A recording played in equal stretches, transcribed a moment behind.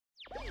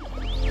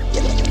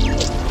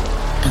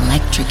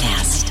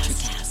Electrocast.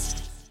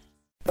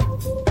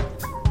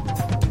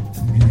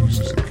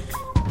 Music,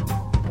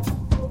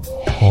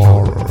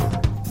 horror,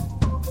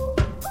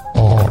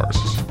 art,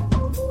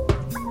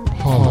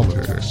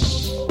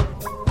 politics,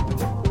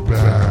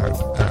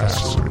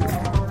 badassery.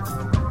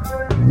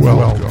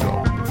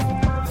 Welcome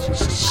to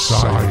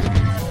Society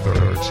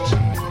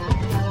 13.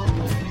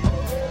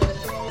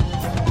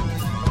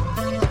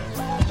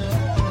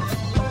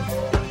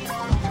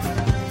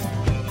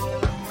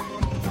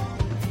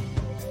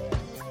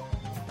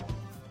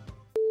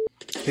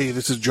 Hey,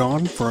 this is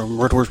John from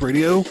Red Horse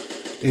Radio,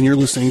 and you're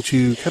listening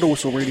to Kettle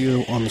Whistle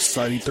Radio on the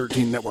Society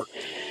 13 network.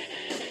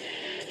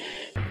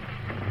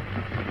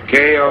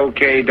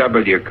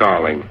 KOKW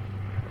calling.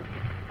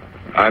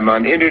 I'm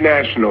on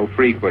international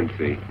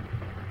frequency.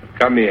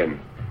 Come in.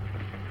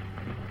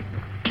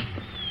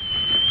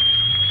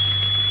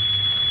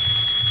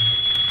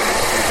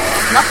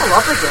 Knuckle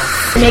up again.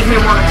 Make me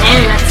want to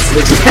dance.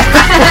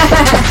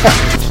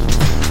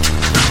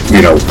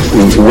 You know,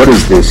 what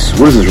does this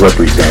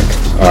represent?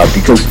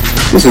 Because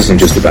this isn't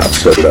just about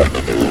soda.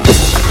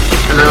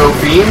 Hello,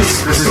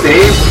 Beans. This is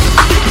Dave.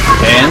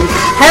 And?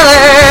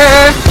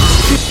 Hello!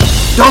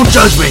 Don't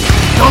judge me!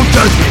 Don't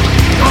judge me!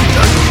 Don't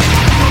judge me!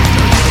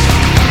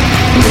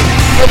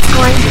 It's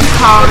going to be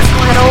called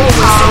Kettle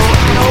Whistle.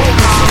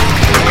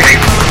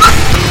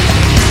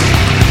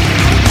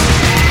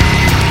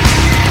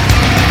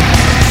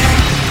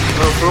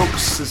 Hello,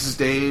 folks. This is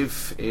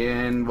Dave,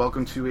 and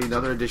welcome to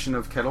another edition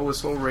of Kettle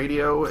Whistle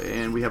Radio.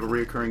 And we have a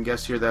recurring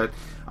guest here that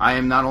I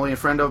am not only a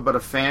friend of, but a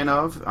fan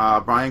of,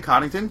 Brian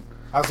Coddington.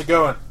 How's it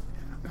going?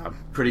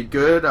 Pretty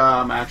good.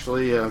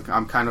 Actually,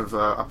 I'm kind of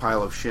a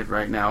pile of shit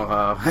right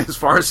now as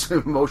far as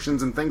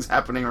emotions and things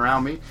happening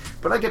around me.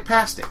 But I get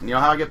past it. You know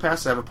how I get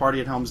past it? I have a party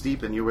at Helm's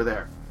Deep, and you were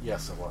there.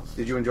 Yes, it was.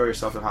 Did you enjoy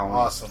yourself at Halloween?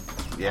 Awesome.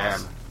 Yeah.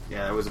 Awesome.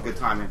 Yeah, it was a good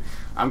time. And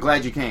I'm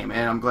glad you came,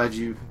 and I'm glad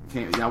you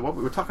came. You know what?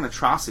 We were talking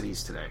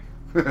atrocities today.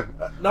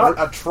 Not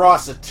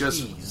atrocities.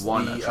 Just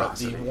one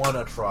atrocity. The one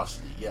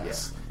atrocity,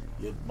 yes.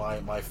 Yeah.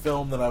 My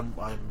film that I'm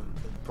in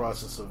the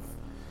process of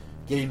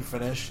getting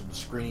finished and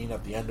screening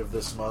at the end of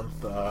this month,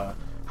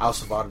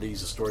 House of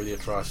Oddities, A Story of the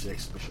Atrocity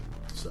Exhibition.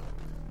 So,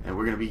 and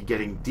we're going to be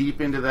getting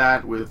deep into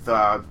that with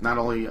not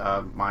only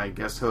my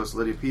guest host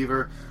Lydia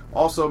Peaver,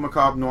 also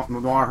Macabre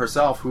Noir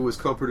herself, who is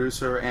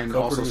co-producer and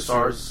also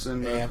stars.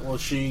 Well,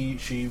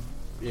 she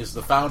is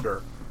the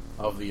founder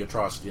of the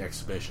Atrocity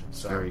Exhibition.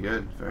 So, very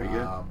good, very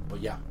good.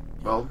 But yeah.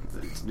 Well,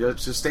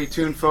 just stay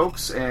tuned,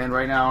 folks. And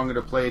right now I'm going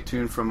to play a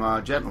tune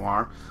from Jet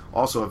Noir,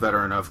 also a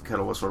veteran of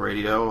Kettle Whistle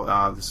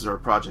Radio. This is our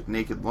project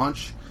Naked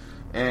Lunch.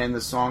 And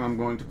the song I'm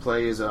going to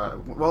play is,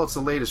 it's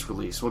the latest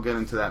release. We'll get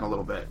into that in a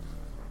little bit.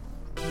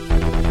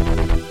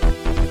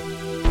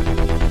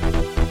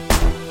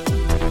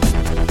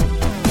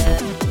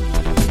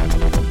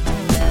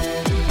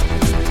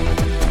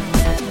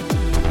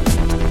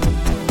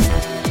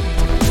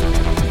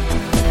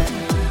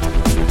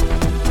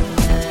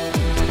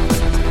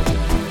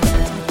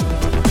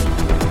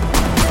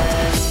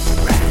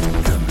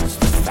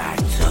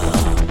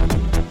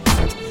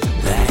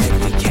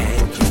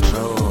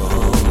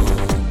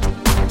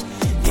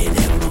 It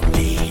ever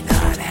may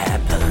not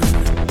happen.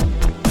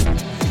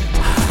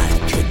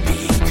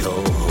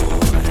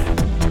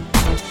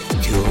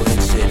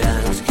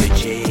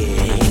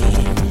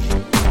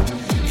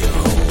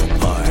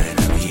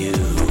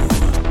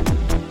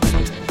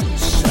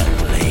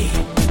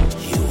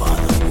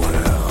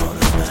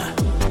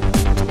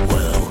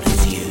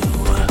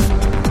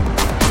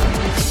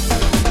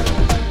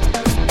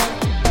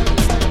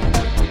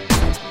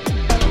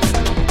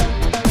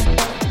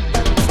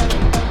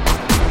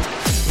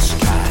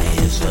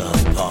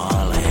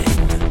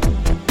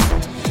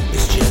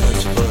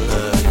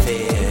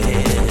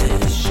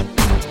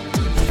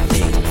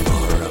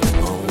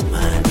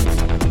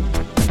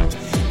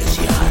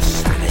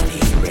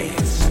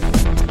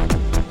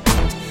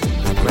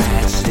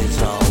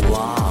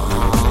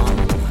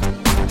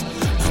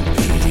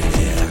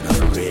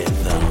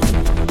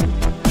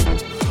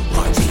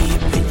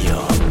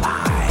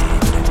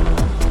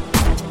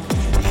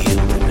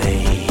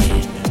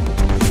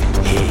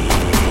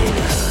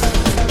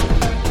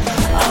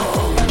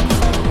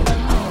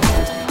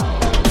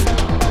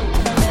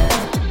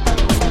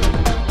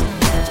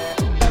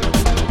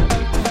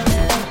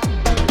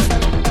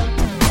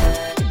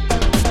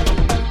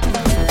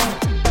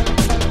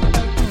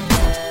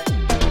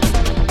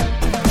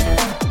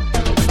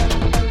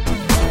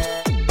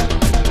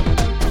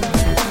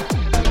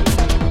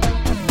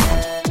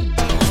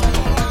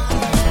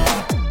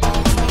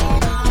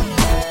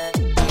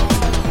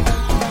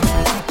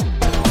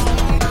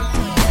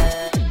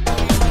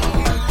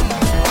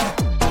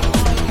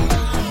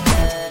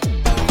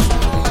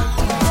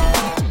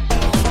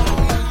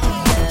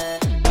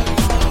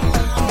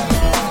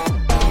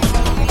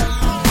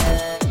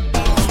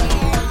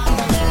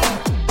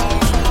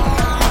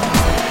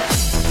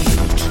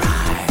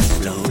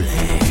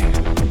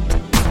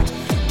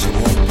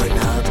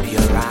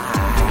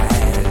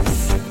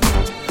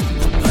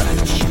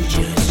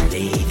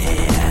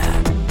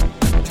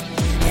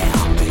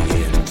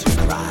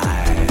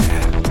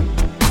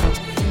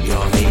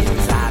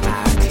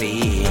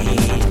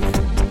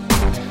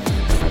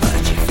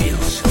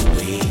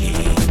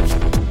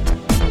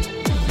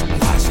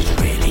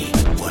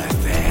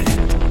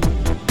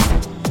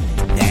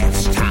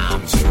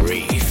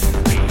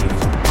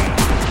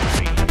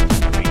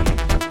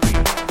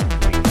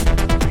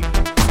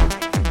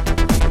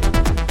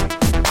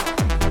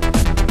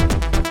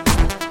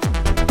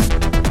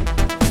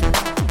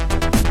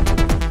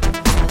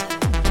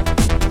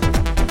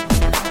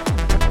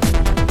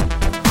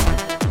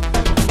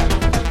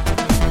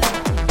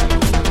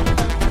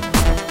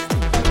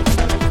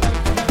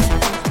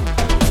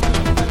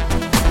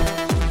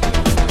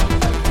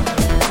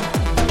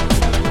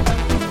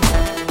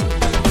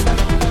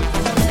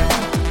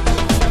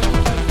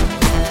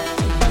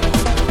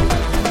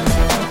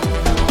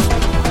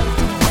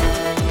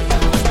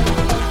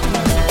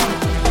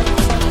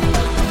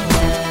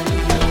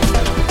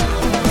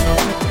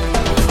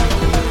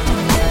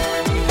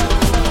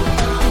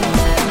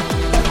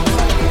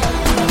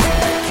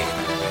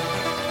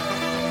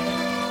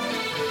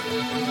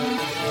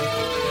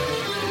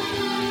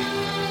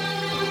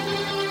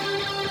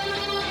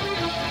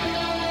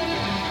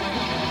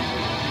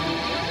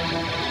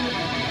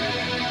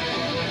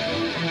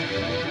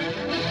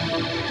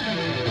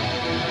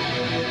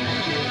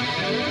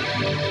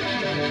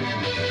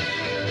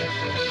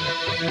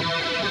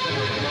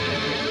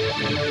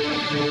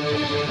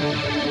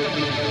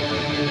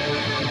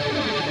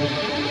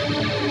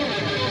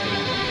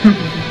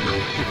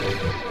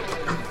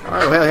 All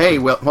right, well, hey,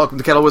 welcome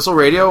to Kettle Whistle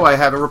Radio. I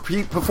have a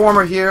repeat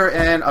performer here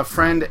and a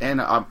friend, and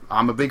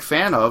I'm a big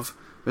fan of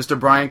Mr.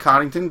 Brian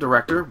Coddington,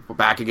 director. We're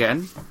back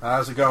again.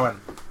 How's it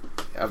going?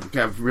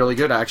 Really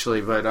good,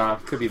 actually, but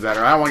could be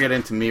better. I don't want to get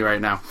into me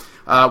right now.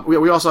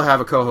 We also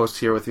have a co-host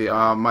here with you,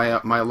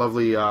 my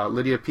lovely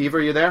Lydia Peaver.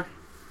 You there?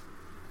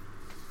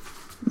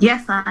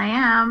 Yes, I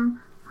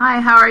am. Hi,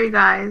 how are you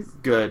guys?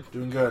 Good.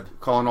 Doing good.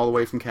 Calling all the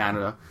way from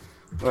Canada.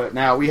 But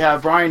now we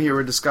have Brian here.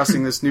 We're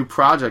discussing this new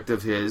project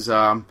of his,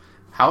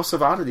 House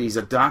of Oddities,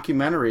 a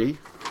documentary.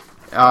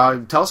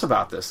 Tell us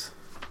about this.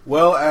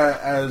 Well,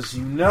 as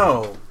you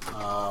know,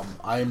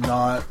 I'm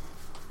not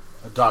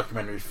a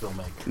documentary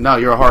filmmaker. No,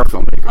 you're a horror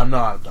filmmaker. I'm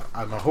not.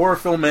 I'm a horror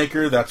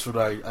filmmaker. That's what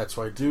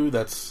I do.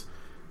 That's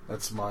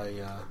my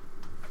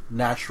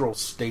natural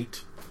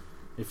state,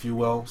 if you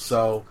will.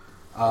 So,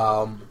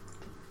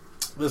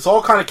 this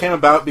all kind of came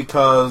about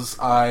because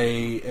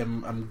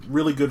I'm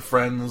really good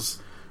friends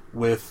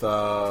with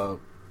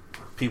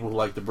people who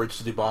like the Bridge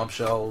City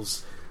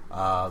Bombshells,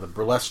 the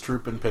Burlesque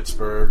Troupe in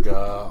Pittsburgh,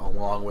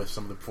 along with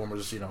some of the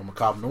performers,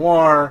 Macabre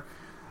Noir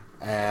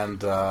and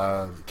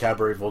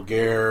Cabaret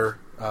Vulgaire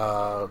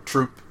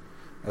troupe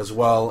as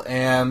well.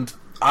 And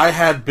I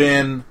had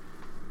been,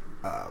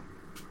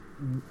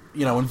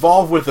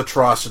 involved with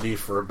Atrocity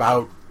for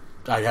about,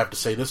 I have to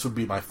say, this would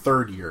be my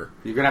third year.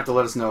 You're going to have to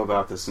let us know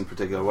about this in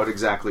particular. What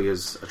exactly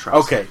is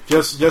Atrocity? Okay,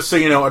 just so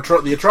you know,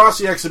 the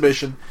Atrocity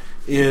exhibition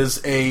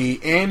is a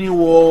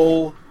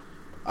annual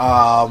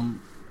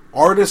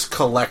artist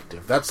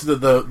collective. That's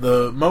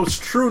the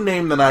most true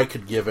name that I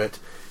could give it.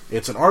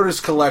 It's an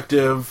artist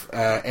collective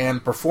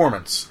and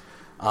performance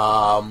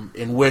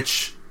in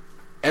which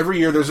every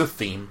year there's a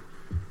theme,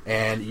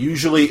 and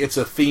usually it's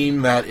a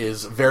theme that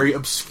is very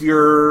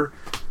obscure.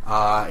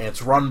 And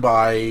it's run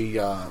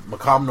by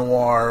Macabre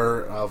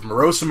Noir of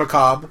Morosa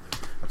Macabre.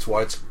 That's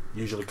why it's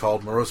usually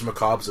called Morosa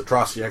Macabre's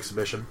Atrocity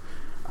Exhibition.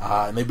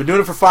 And they've been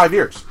doing it for 5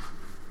 years.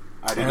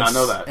 I did not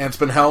know that. And it's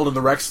been held in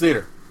the Rex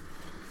Theater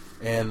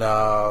in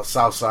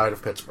south side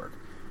of Pittsburgh.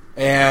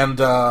 And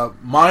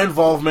my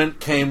involvement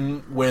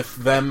came with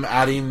them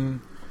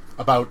adding,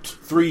 about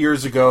 3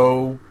 years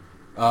ago,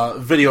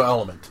 video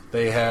element.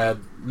 They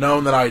had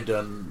known that I'd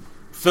done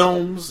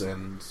films,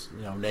 and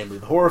namely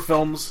the horror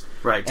films.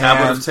 Right,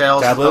 Tablet of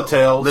Tales. Tablet of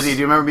Tales. Lydia, do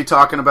you remember me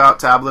talking about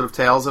Tablet of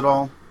Tales at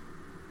all?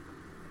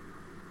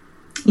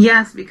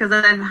 Yes, because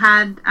I've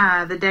had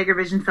the Dagger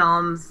Vision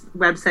Films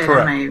website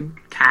Correct. in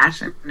my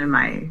cache and in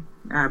my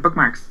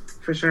bookmarks,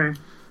 for sure.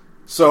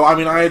 So, I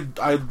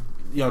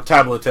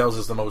Tablet of Tales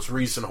is the most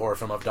recent horror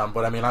film I've done,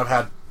 but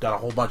I've done a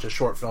whole bunch of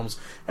short films,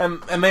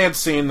 and they had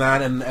seen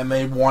that, and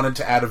they wanted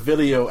to add a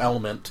video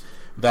element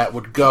that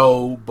would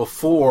go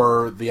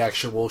before the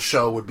actual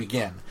show would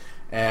begin.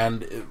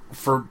 And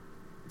for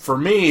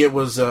me, it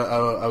was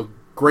a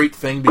great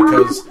thing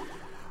because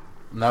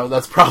no,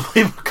 that's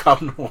probably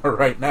Macabre Noir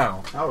right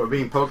now. Oh, we're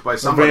being poked by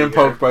somebody. We're being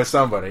poked by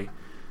somebody.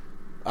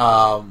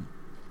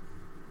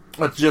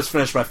 Let's just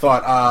finish my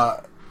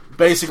thought.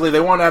 Basically, they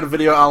want to add a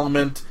video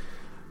element.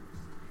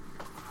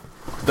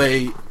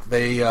 They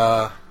we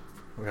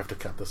have to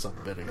cut this up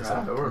a bit because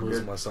I'm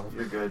losing myself.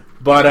 You're good.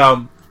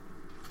 But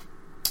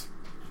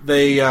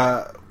they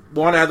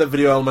want to add that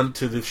video element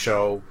to the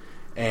show,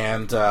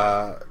 and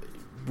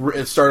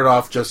it started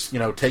off just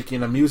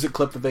taking a music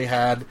clip that they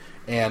had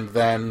and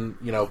then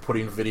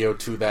putting video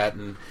to that,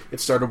 and it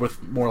started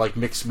with more like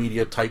mixed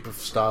media type of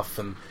stuff,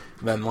 and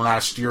then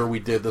last year we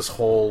did this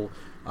whole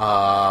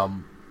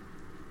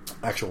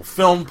actual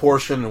film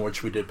portion in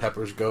which we did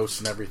Pepper's Ghosts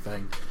and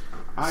everything.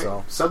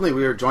 Suddenly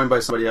we were joined by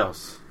somebody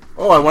else.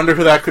 Oh, I wonder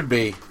who that could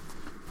be.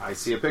 I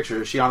see a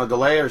picture. Is she on a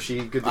delay or is she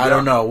good to go? I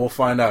don't know. We'll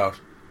find out.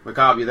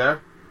 Macabre, you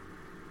there?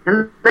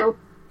 Hello.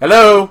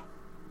 Hello.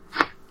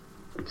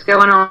 What's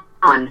going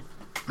on?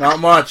 Not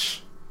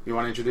much. You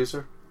want to introduce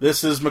her?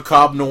 This is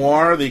Macabre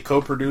Noir, the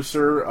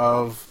co-producer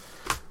of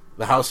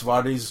the House of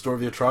Oddities, the Story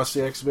of the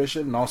Atrocity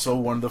Exhibition, and also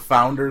one of the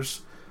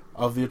founders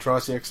of the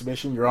Atrocity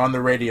Exhibition. You're on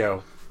the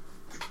radio.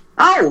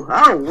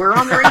 Oh, we're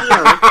on the radio.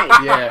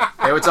 Okay. Yeah.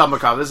 Hey, what's up,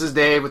 Macabre? This is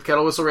Dave with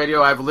Kettle Whistle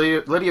Radio. I have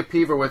Lydia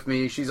Peaver with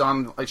me. She's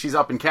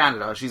up in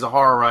Canada. She's a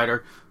horror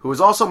writer who is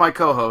also my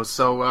co-host.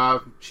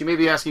 So she may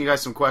be asking you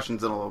guys some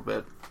questions in a little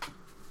bit.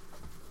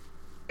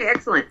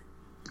 Excellent.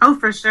 Oh,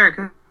 for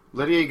sure.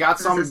 Lydia, you got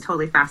some? This is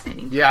totally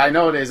fascinating. Yeah, I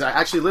know it is.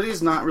 Actually,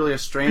 Lydia's not really a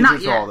stranger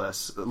to all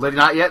this. Lydia,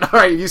 not yet? All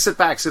right, you sit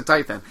back, sit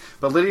tight then.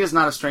 But Lydia's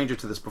not a stranger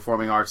to this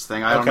performing arts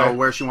thing. I don't know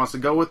where she wants to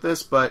go with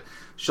this, but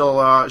she's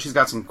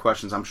got some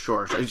questions, I'm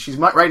sure.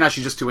 Right now,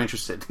 she's just too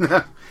interested.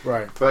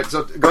 Right. But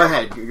so go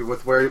ahead.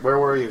 With where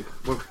were you?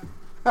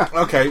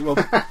 Okay.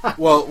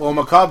 Well,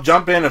 Macabre,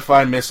 jump in if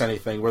I miss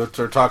anything. We're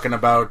talking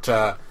about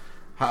how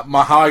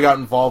I got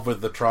involved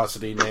with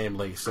Atrocity,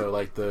 namely, so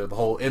like the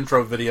whole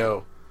intro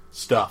video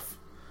stuff.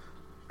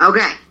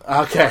 Okay.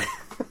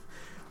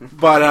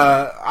 But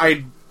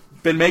I'd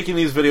been making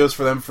these videos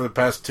for them for the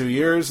past 2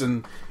 years,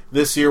 and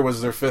this year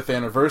was their 5th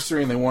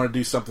anniversary, and they wanted to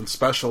do something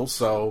special,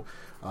 so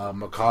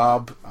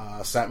Macabre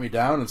sat me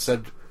down and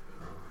said,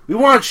 "We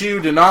want you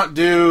to not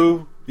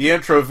do the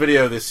intro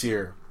video this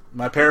year.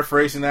 Am I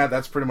paraphrasing that?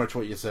 That's pretty much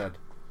what you said.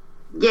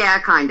 Yeah,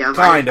 kind of.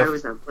 Kind of.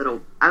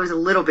 I was a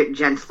little bit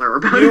gentler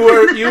about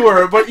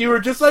it. But you were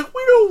just like,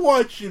 we don't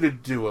want you to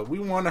do it. We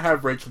want to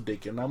have Rachel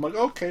Deacon. I'm like,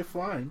 okay,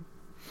 fine.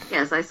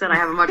 Yes, I said I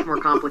have a much more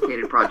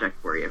complicated project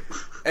for you.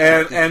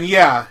 And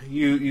yeah,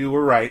 you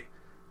were right.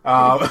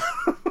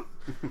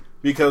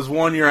 Because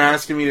one, you're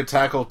asking me to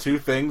tackle two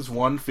things: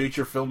 one,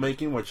 feature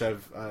filmmaking, which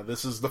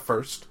this is the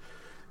first,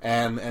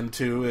 and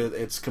two,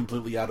 it's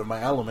completely out of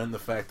my element. The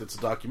fact it's a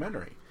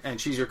documentary,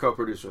 and she's your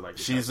co-producer, like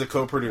she's the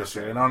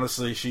co-producer, and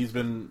honestly, she's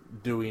been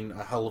doing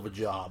a hell of a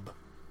job.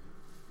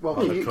 Well,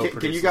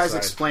 can you guys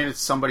explain it to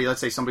somebody?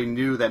 Let's say somebody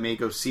new that may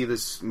go see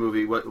this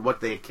movie,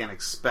 what they can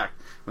expect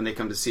when they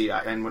come to see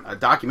it. And a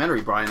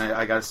documentary, Brian.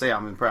 I got to say,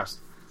 I'm impressed.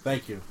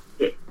 Thank you.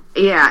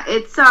 Yeah,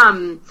 it's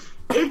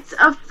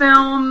a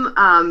film.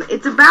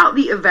 It's about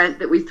the event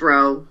that we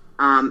throw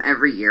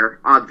every year.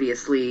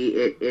 Obviously,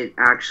 it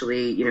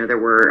actually, there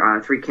were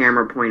 3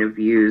 camera point of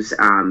views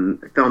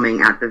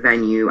filming at the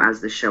venue as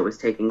the show was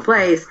taking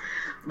place,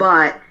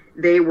 but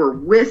they were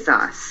with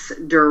us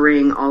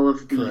during all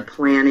of the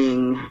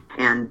planning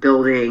and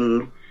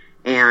building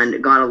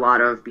and got a lot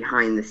of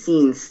behind the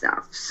scenes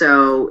stuff.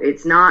 So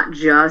it's not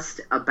just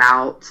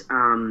about,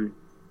 the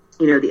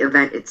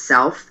event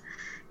itself.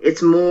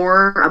 It's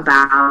more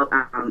about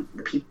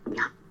the people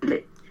behind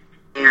it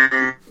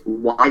and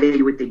why they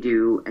do what they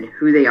do and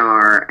who they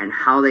are and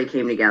how they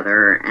came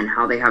together and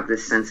how they have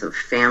this sense of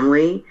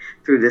family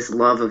through this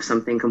love of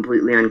something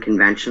completely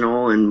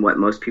unconventional and what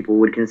most people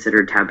would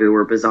consider taboo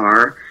or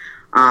bizarre.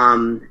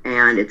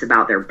 And it's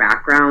about their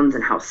backgrounds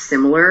and how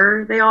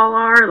similar they all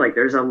are. Like,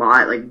 there's a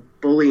lot, like,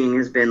 bullying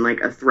has been, like,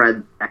 a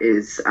thread that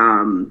is,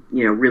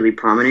 really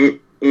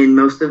prominent in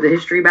most of the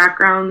history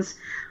backgrounds.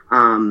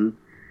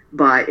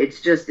 But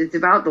it's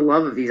about the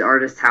love of these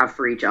artists have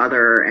for each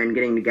other and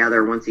getting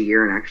together once a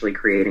year and actually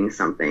creating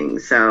something.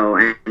 So,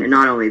 and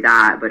not only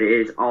that, but it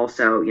is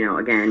also,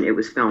 again, it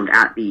was filmed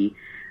at the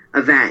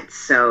event.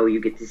 So you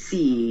get to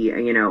see,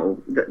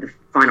 the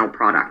final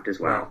product as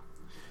well. Wow.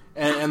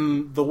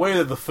 And the way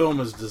that the film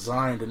is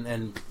designed,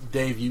 and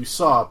Dave, you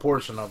saw a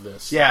portion of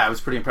this. Yeah, I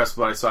was pretty impressed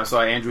with what I saw. I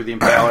saw Andrew the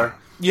Impaler.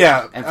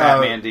 Yeah. And Fat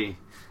Man D.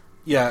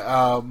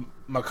 Yeah,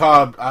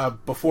 Macabre,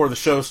 before the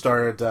show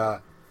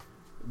started,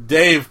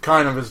 Dave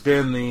kind of has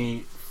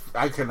been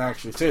I can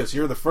actually say this,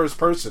 you're the first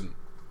person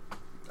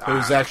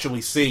who's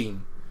actually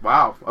seen.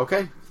 Wow,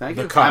 okay, thank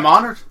you. Cut. I'm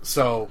honored.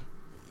 So...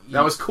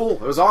 That was cool.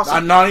 It was awesome.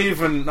 I'm not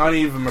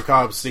even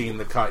Macabre's seen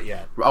the cut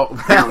yet. Oh,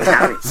 no,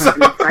 I'm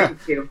excited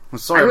to. I'm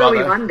sorry about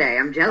that. Monday.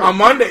 I'm jealous.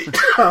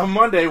 On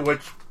Monday,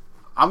 which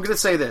I'm going to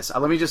say this.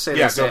 Let me just say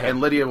this,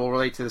 and Lydia will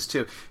relate to this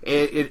too.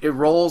 It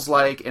rolls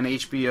like an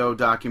HBO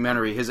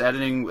documentary. His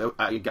editing,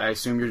 I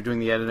assume you're doing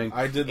the editing.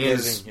 I did the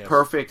editing. Yes.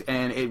 Perfect,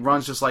 and it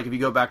runs just like if you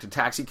go back to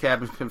Taxi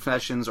Cab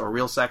Confessions or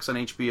Real Sex on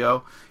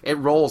HBO. It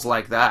rolls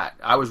like that.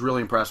 I was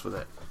really impressed with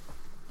it.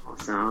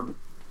 Awesome.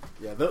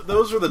 Yeah,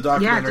 those are the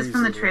documentaries. Yeah, just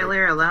from the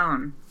trailer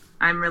alone,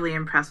 I'm really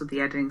impressed with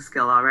the editing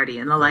skill already,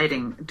 and the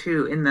lighting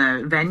too in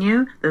the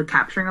venue. The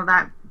capturing of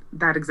that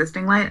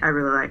existing light, I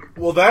really like.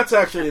 Well, that's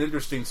actually an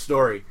interesting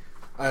story.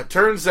 It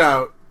turns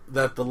out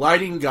that the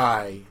lighting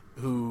guy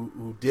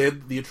who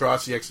did the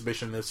Atrocity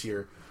exhibition this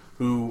year,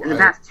 in the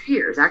past 2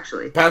 years,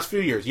 actually. Past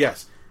few years,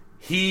 yes.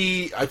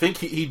 I think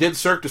he did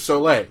Cirque du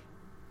Soleil.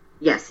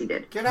 Yes, he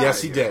did.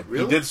 Yes, he did.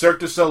 Really? He did Cirque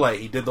du Soleil.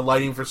 He did the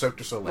lighting for Cirque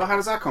du Soleil. Well, how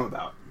does that come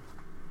about?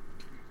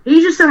 He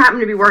just so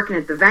happened to be working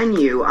at the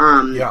venue.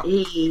 Yeah.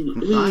 He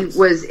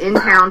was in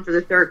town for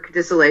the Cirque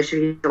du Soleil show.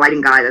 He's the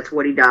lighting guy. That's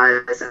what he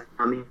does.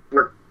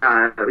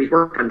 He's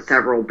worked on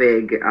several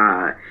big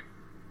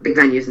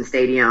venues and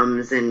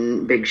stadiums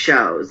and big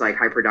shows, like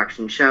high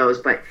production shows.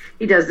 But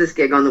he does this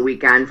gig on the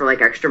weekend for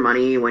like extra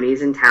money when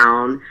he's in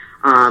town.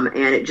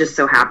 And it just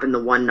so happened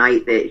the one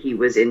night that he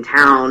was in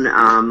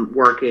town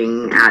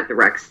working at the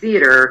Rex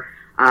Theater,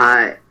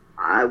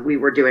 we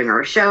were doing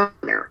our show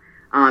there.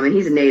 And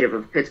he's a native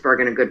of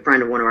Pittsburgh and a good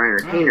friend of one of our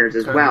entertainers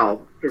as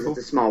well, because it's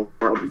a small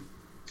world.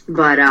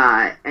 But,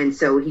 and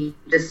so he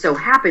just so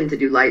happened to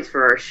do lights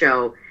for our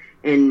show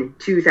in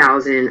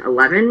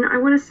 2011, I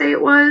want to say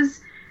it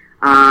was,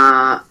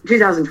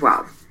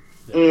 2012.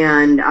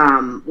 And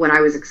when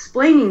I was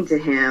explaining to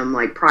him,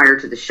 like, prior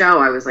to the show,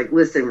 I was like,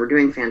 listen, we're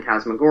doing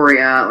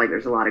Phantasmagoria, like,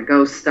 there's a lot of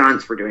ghost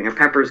stunts, we're doing a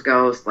Pepper's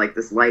Ghost, like,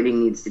 this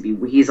lighting needs to be,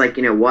 he's like,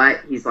 you know what,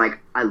 he's like,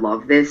 I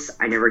love this,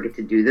 I never get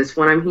to do this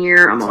when I'm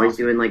here, I'm always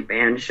doing, like,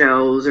 band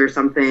shows or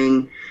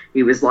something.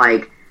 He was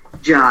like,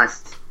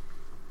 just,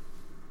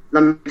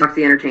 let me talk to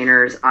the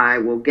entertainers, I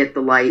will get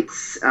the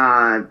lights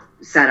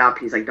set up.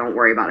 He's like, don't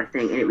worry about a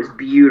thing. And it was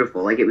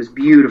beautiful. Like, it was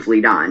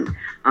beautifully done.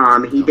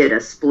 He did a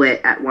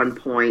split at one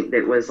point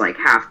that was like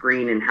half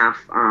green and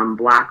half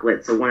black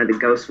lit. So one of the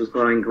ghosts was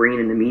glowing green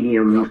and the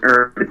medium,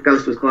 or the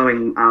ghost was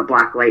glowing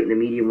black light and the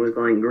medium was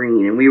glowing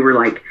green. And we were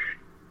like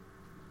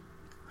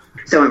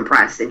so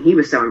impressed, and he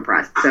was so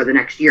impressed. So the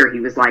next year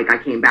he was like,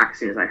 I came back as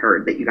soon as I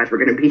heard that you guys were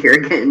going to be here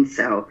again.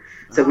 So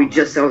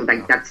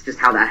that's just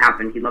how that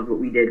happened. He loved what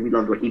we did. We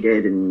loved what he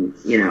did. And,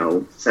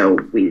 so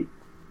we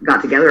got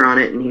together on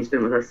it, and he's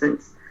been with us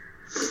since.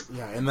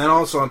 Yeah, and then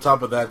also on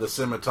top of that, the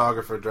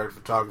cinematographer, director of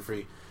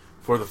photography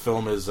for the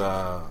film is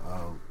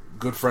a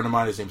good friend of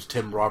mine. His name's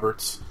Tim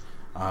Roberts.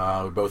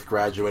 We both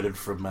graduated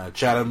from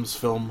Chatham's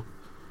Film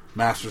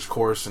Master's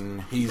course,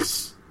 and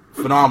he's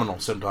phenomenal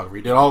cinematographer.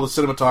 He did all the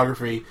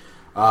cinematography.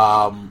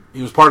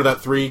 He was part of that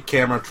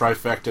 3-camera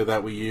trifecta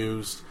that we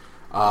used,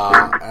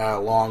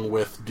 along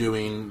with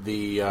doing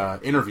the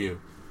interview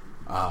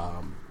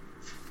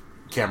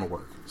camera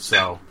work.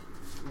 So,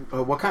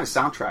 what kind of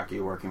soundtrack are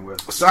you working with?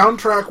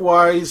 Soundtrack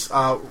wise,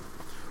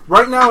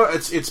 right now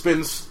it's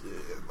been.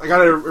 I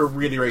gotta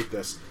reiterate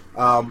this.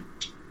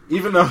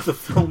 Even though the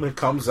film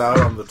comes out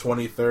on the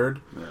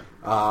 23rd,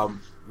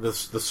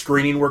 the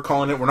screening we're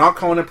calling it. We're not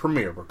calling it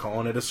premiere. We're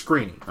calling it a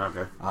screening.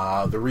 Okay.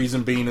 The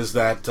reason being is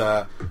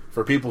that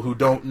for people who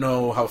don't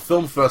know how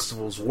film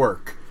festivals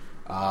work,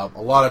 a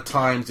lot of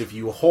times if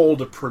you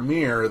hold a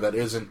premiere that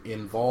isn't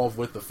involved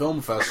with the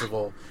film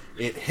festival,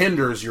 it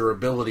hinders your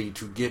ability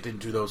to get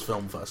into those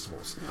film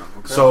festivals. Oh,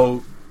 okay.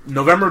 So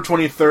November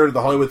 23rd at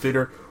the Hollywood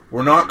Theater,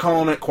 we're not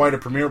calling it quite a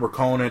premiere. We're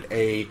calling it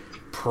a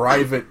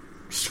private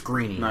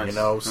screening. Nice. You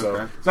know, so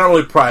Okay. it's not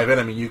really private.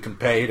 I mean, you can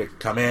pay to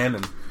come in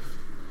and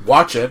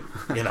watch it.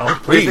 You know,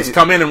 please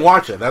come in and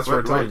watch it. That's what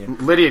we're telling you.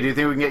 Lydia, do you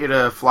think we can get you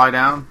to fly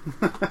down?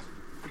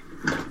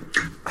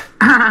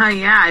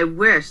 Yeah, I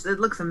wish. It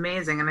looks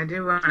amazing, and I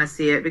do want to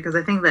see it because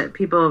I think that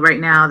people right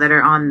now that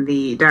are on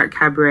the Dark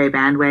Cabaret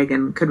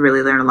bandwagon could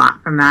really learn a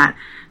lot from that,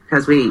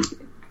 because we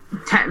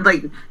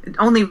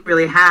only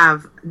really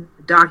have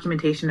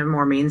documentation of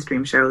more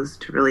mainstream shows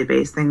to really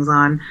base things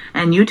on,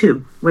 and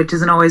YouTube, which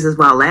isn't always as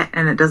well lit,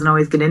 and it doesn't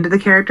always get into the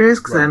characters,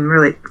 because I'm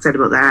really excited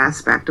about that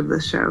aspect of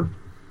this show.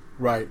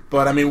 Right,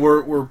 but I mean,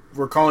 we're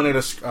calling it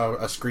a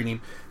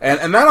screening,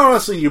 and that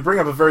honestly, you bring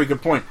up a very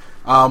good point.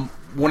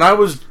 When I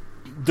was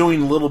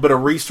doing a little bit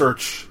of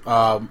research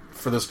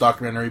for this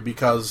documentary,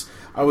 because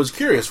I was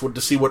curious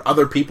to see what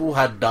other people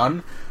had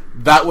done,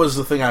 that was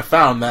the thing I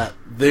found, that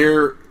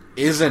there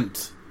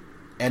isn't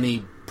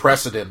any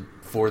precedent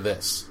for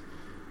this.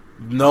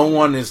 No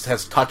one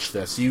has touched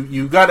this.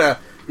 You have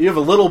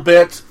a little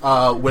bit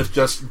with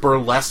just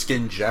burlesque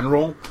in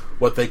general,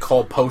 what they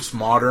call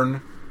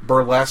postmodern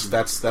burlesque.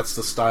 That's the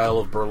style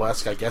of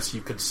burlesque, I guess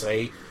you could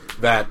say,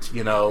 that,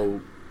 you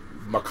know,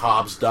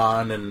 Macabre's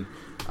done, and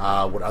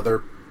what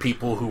other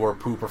people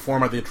who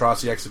perform at the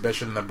Atrocity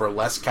Exhibition in the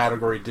burlesque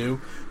category do,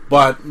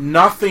 but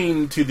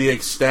nothing to the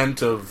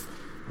extent of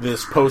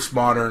this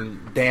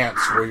postmodern dance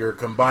where you're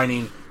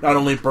combining not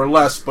only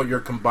burlesque, but you're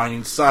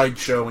combining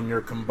sideshow, and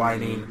you're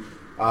combining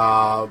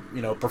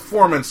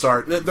performance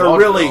art. They're vaudeville.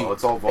 really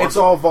It's all vaudeville. It's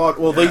all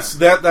vaudeville. Well,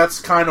 Yeah.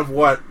 that's kind of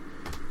what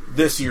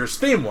this year's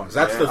theme was.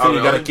 That's the Yeah. thing Oh, you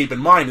got to really? keep in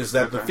mind, is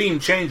that the Okay. theme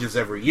changes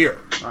every year.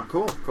 Oh,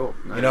 cool.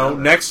 I You know, that.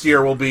 next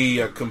year will be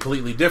a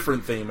completely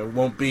different theme. It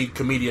won't be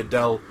Commedia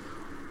del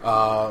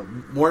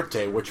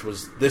Muerte, which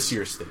was this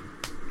year's theme.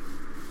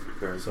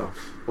 Very cool.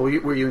 Well,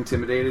 were you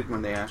intimidated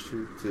when they asked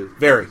you to?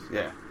 Very.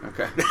 Yeah.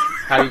 Okay.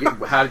 How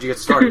did you get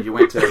started? You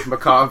went to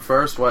Macabre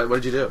first. What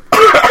did you do?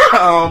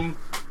 How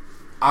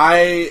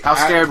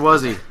scared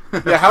was he?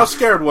 Yeah, how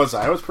scared was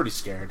I? I was pretty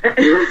scared.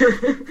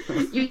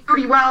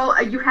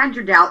 You had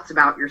your doubts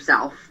about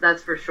yourself,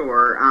 that's for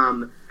sure.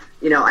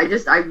 I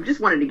just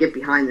wanted to get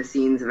behind the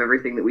scenes of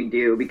everything that we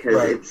do, because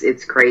Right.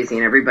 it's crazy,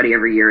 and everybody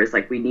every year is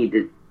like, we need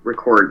to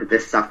record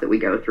this stuff that we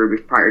go through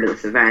prior to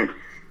this event.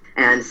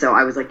 And so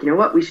I was like, you know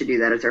what, we should do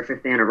that. It's our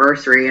 5th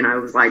anniversary. And I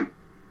was like,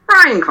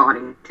 Brian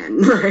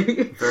Coddington,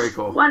 like, Very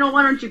cool. why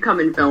don't you come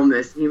and film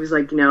this? And he was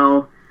like,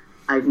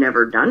 I've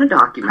never done a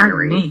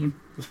documentary.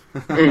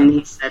 And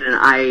he said, and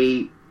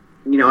I've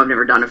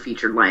never done a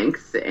featured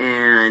length,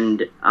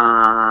 and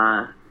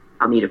I'll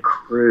need a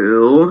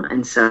crew,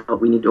 and so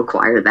we need to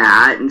acquire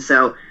that. And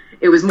so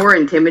it was more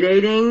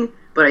intimidating,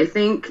 but I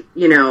think,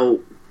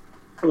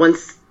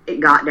 once it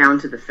got down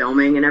to the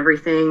filming and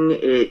everything,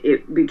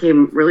 it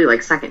became really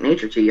like second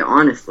nature to you,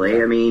 honestly.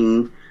 Yeah. I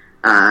mean,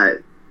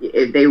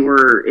 they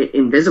were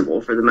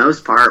invisible for the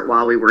most part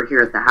while we were here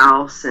at the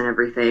house and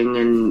everything,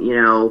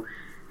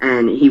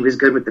 and he was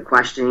good with the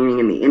questioning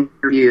and the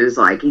interviews.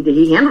 Like,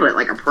 he handled it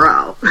like a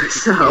pro.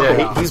 So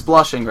Yeah, he's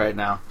blushing right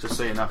now, just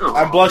so you know. Oh.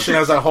 I'm blushing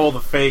as I hold a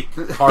fake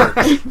heart.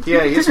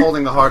 Yeah, he's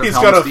holding the heart of He's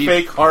Helm's got a Deep.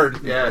 fake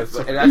heart. Yeah,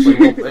 but it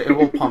actually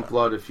will pump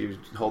blood if you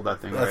hold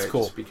that thing That's right.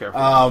 cool. Just be careful.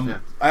 I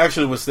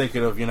actually was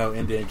thinking of,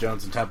 Indiana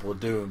Jones and Temple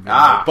of Doom.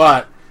 Ah.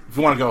 But if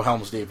you want to go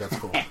Helm's Deep, that's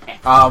cool.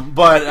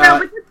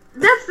 but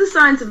that's the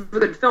signs of a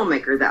good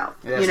filmmaker, though.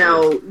 Yes,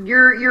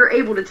 You're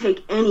able to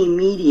take any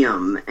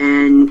medium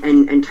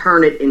and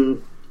turn it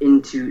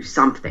into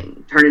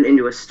something, turn it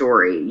into a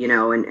story,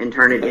 and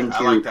turn it into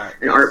I like that.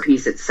 an art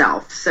piece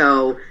itself.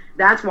 So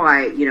that's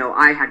why,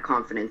 I had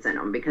confidence in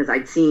him, because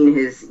I'd seen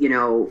his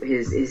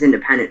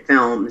independent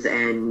films,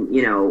 and,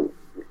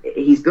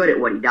 he's good at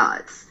what he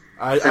does.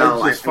 I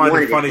So just I find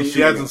wanted it funny. to She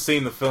see hasn't it.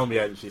 seen the film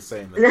yet, and she's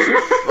saying that.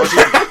 Well,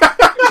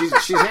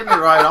 she's hitting it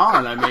right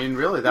on. I mean,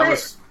 really, that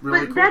was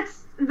really cool.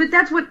 but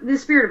that's what the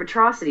Spirit of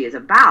Atrocity is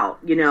about.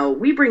 You know,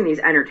 we bring these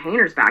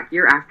entertainers back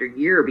year after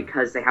year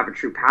because they have a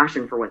true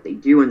passion for what they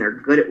do and they're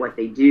good at what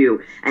they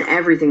do, and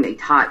everything they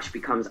touch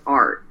becomes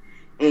art.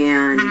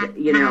 And,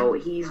 you know,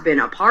 he's been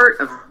a part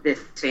of this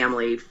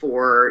family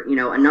for, you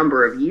know, a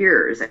number of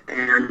years.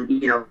 And,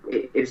 you know,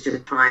 it was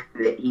just time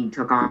that he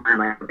took on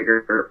like a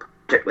bigger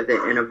project with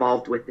it and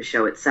evolved with the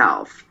show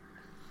itself.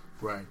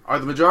 Right. Are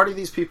the majority of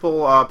these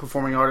people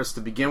performing artists to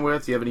begin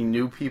with? Do you have any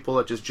new people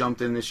that just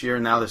jumped in this year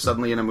and now they're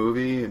suddenly in a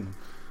movie? And...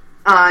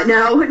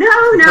 No.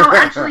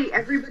 Actually,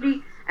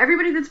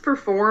 everybody that's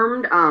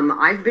performed,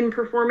 I've been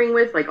performing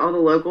with, like all the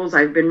locals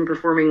I've been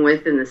performing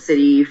with in the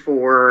city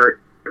for,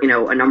 you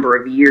know, a number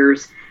of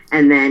years.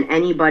 And then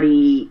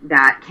anybody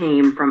that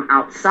came from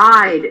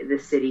outside the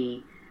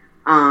city,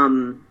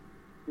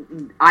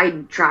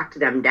 I tracked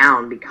them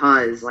down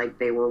because, like,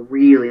 they were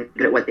really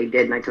good at what they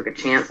did, and I took a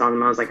chance on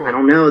them. I was like, cool. I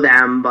don't know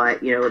them,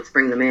 but, you know, let's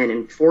bring them in.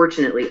 And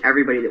fortunately,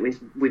 everybody that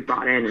we've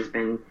brought in has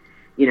been,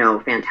 you know,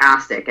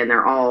 fantastic, and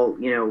they're all,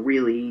 you know,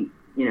 really,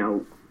 you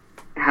know,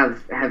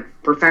 have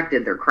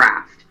perfected their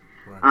craft.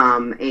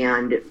 Right.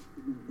 And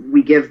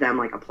we give them,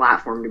 like, a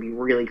platform to be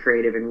really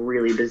creative and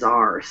really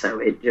bizarre,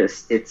 so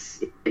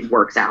it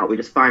works out. We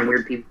just find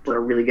weird people that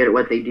are really good at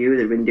what they do.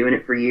 They've been doing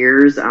it for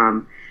years.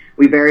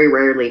 We very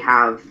rarely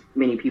have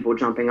many people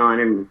jumping on,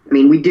 and I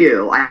mean, we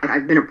do.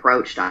 I've been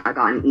approached. I've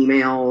gotten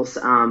emails,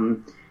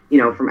 you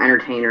know, from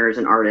entertainers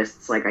and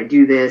artists, like, I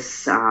do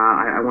this,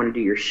 I want to do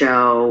your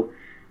show,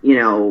 you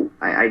know,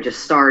 I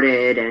just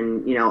started,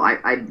 and, you know,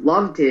 I'd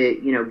love to,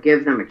 you know,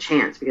 give them a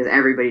chance, because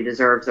everybody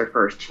deserves their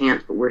first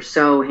chance, but we're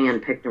so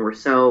handpicked and we're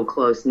so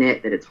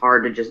close-knit that it's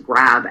hard to just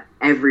grab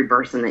every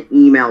person that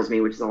emails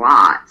me, which is a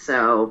lot,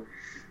 so...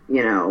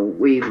 You know,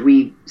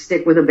 we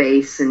stick with a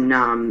base, and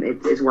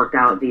it's worked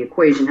out. The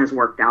equation has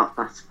worked out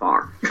thus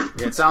far.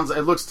 Yeah,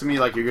 it looks to me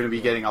like you're going to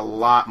be getting a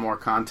lot more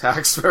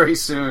contacts very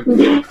soon.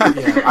 Yeah.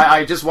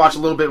 I just watched a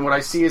little bit, and what I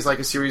see is like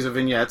a series of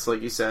vignettes,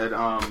 like you said,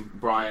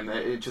 Brian.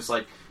 It's just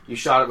like you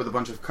shot it with a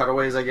bunch of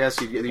cutaways, I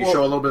guess. You show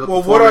a little bit of the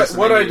performance.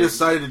 What I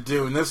decided to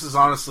do, and this is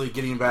honestly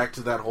getting back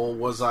to that whole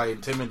was I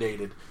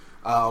intimidated,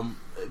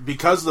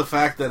 because of the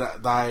fact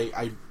that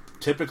I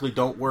typically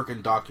don't work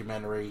in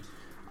documentary.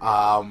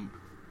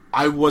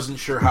 I wasn't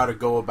sure how to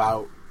go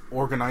about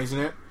organizing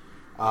it.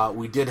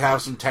 We did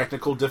have some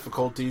technical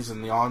difficulties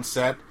in the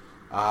onset.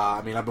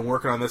 I mean, I've been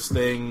working on this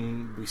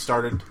thing. We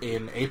started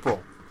in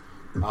April,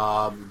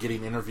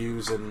 getting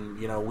interviews, and,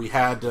 you know, we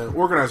had to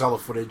organize all the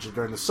footage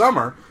during the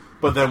summer,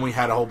 but then we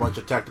had a whole bunch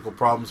of technical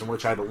problems in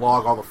which I had to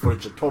log all the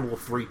footage a total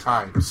of 3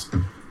 times.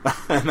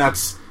 And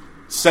that's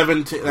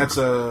 17, I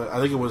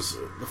think it was,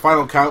 the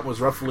final count was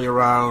roughly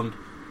around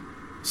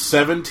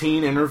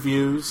 17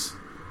 interviews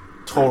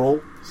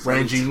total,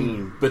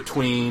 ranging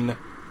between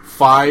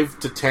 5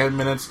 to 10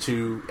 minutes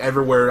to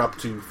everywhere up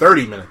to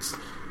 30 minutes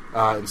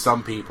in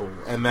some people.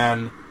 And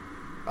then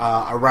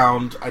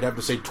around, I'd have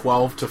to say,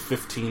 12 to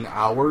 15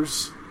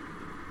 hours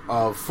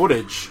of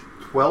footage.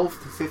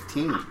 12 to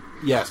 15?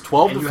 Yes,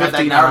 12 and to 15 hours.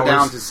 And you had that narrowed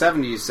down to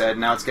 70, you said.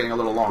 Now it's getting a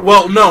little longer.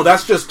 Well, no,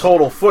 that's just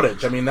total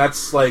footage. I mean,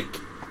 that's like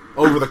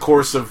over the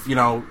course of, you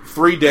know,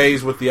 3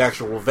 days with the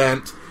actual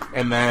event,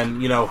 and then,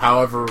 you know,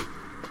 however,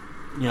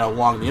 you know,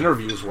 long the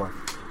interviews were.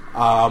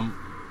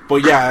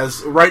 But yeah,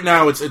 right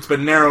now it's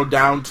been narrowed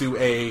down to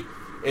I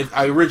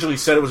originally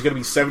said it was going to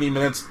be 70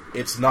 minutes.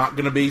 It's not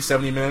going to be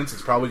 70 minutes.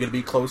 It's probably going to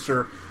be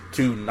closer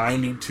to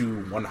 90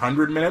 to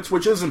 100 minutes,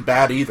 which isn't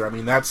bad either. I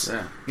mean, that's,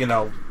 you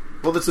know...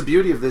 Well, that's the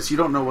beauty of this. You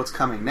don't know what's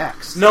coming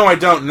next. No, I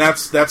don't, and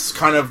that's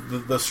kind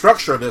of the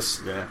structure of this.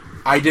 Yeah.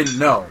 I didn't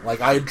know. Like,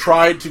 I had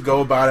tried to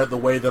go about it the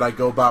way that I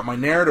go about my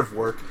narrative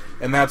work,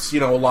 and that's, you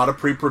know, a lot of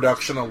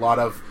pre-production, a lot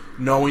of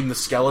knowing the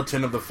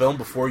skeleton of the film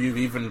before you've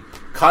even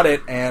cut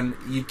it, and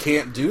you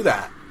can't do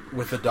that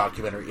with a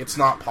documentary. It's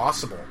not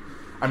possible.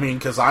 I mean,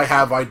 because I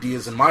have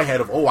ideas in my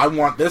head of, I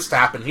want this to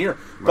happen here.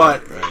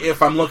 Right, but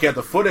if I'm looking at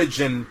the footage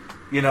and,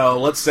 you know,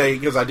 let's say,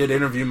 because I did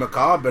interview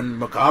Macabre, and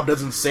Macabre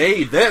doesn't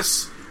say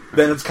this,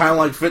 then it's kind of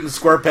like fitting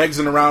square pegs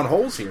in round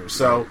holes here.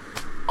 So,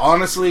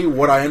 honestly,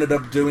 what I ended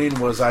up doing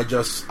was I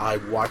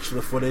watched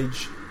the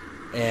footage,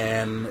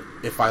 and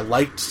if I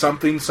liked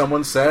something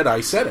someone said,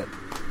 I said it.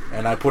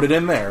 And I put it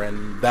in there,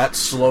 and that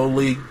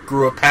slowly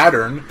grew a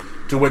pattern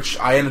to which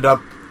I ended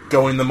up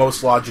going the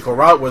most logical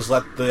route was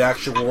let the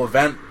actual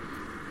event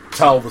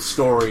tell the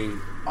story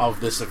of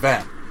this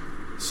event.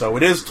 So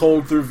it is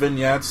told through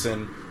vignettes,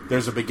 and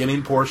there's a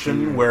beginning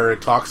portion where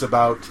it talks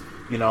about,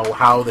 you know,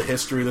 how the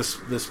history of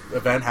this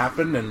event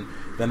happened, and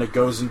then it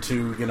goes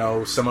into, you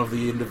know, some of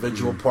the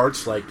individual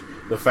parts, like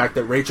the fact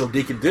that Rachel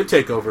Deacon did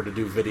take over to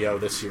do video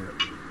this year,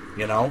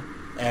 you know,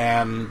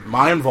 and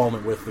my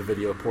involvement with the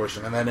video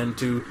portion, and then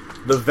into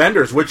the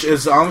vendors, which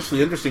is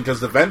honestly interesting because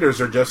the vendors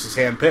are just as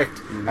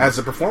handpicked as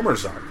the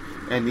performers are.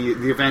 And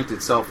the event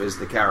itself is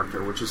the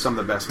character, which is some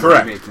of the best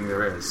movie making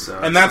there is. So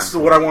and that's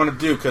what I want to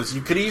do, because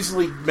you could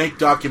easily make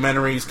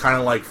documentaries kind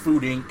of like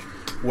Food Inc.,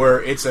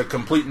 where it's a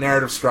complete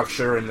narrative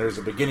structure and there's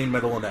a beginning,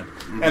 middle, and end.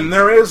 Mm-hmm. And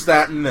there is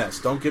that in this.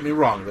 Don't get me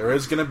wrong. There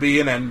is going to be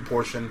an end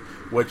portion,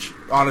 which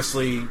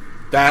honestly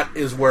that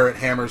is where it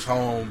hammers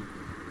home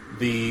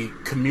the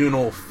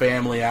communal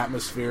family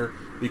atmosphere,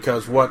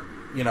 because what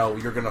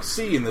you're going to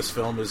see in this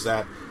film is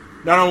that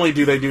not only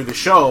do they do the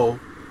show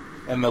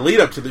and the lead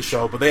up to the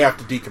show, but they have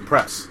to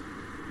decompress.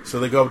 So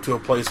they go to a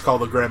place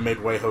called the Grand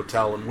Midway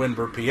Hotel in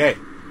Windber, PA,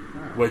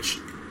 which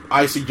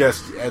I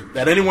suggest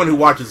that anyone who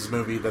watches this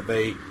movie that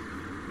they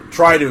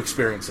try to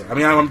experience it. I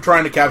mean, I'm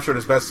trying to capture it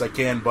as best as I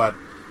can, but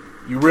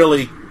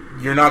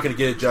you're not going to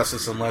get it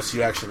justice unless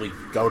you actually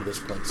go to this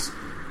place.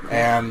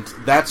 And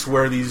that's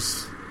where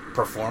these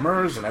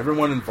performers and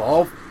everyone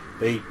involved,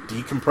 they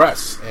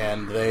decompress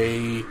and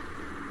they,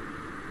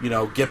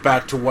 get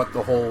back to what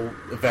the whole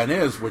event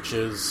is, which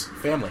is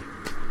family.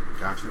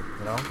 Gotcha.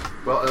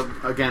 Well,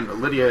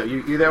 again, Lydia,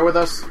 you there with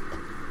us?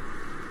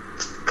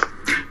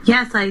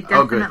 Yes, I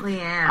definitely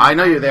am. I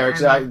know you're there.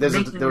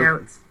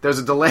 There's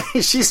a delay.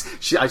 I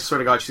swear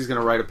to God, she's going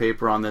to write a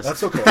paper on this.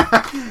 That's okay.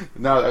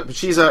 No, but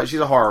she's a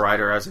horror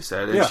writer, as I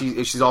said. And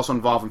yeah. She's also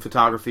involved in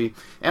photography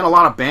and a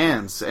lot of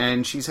bands,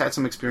 and she's had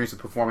some experience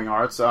with performing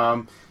arts.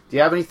 Do you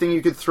have anything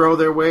you could throw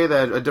their way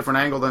that a different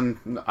angle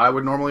than I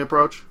would normally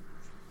approach?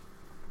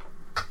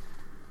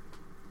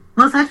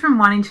 Well, aside from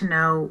wanting to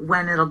know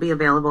when it'll be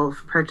available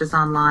for purchase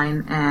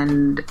online,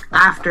 and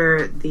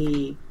after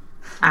the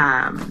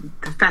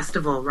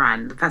festival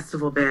run, the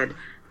festival bid,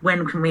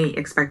 when can we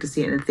expect to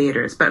see it in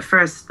theaters? But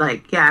first,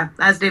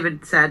 as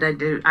David said,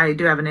 I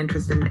do have an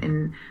interest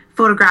in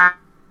photographing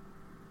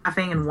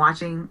and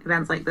watching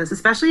events like this,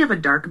 especially of a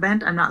dark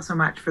event. I'm not so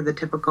much for the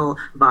typical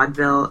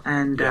vaudeville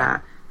and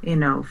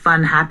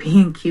fun,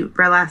 happy, and cute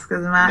burlesque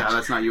as much. No,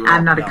 that's not you at all.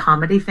 I'm not a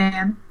comedy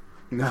fan.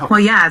 No. Well,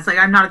 yeah, it's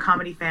I'm not a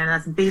comedy fan.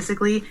 That's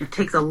basically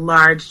takes a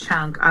large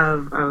chunk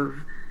of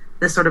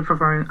this sort of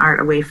performing art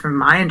away from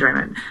my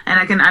enjoyment. And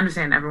I can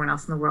understand everyone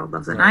else in the world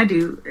loves it. And I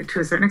do to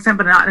a certain extent,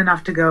 but not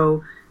enough to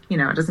go,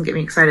 it doesn't get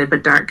me excited.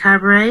 But dark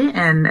cabaret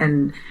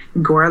and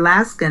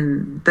gorelesque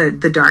and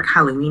the dark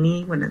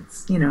Halloweeny when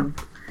it's,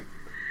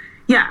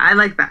 yeah, I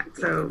like that.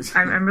 So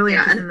I'm really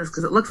interested in this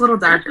because it looks a little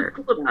darker.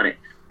 That's cool about it.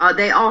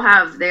 They all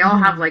have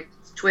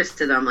twist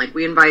to them. Like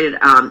we invited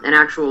an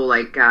actual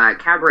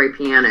cabaret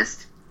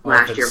pianist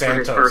last year for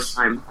his first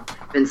time,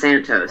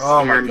 Vincentos.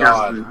 Oh my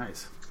God!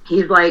 Nice.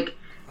 He's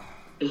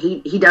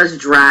he does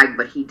drag,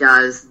 but he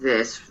does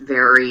this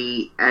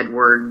very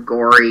Edward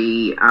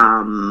Gorey.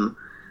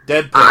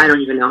 Deadpan. I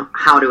don't even know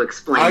how to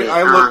explain it.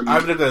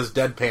 I've looked at his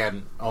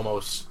deadpan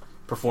almost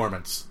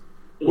performance.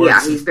 Yeah,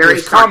 he's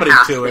very comedy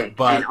sarcastic, to it,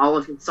 but and all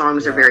of his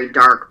songs are very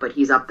dark. But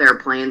he's up there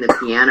playing the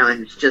piano,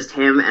 and it's just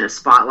him and a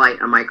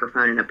spotlight, a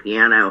microphone, and a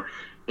piano.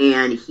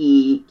 And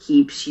he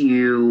keeps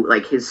you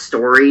his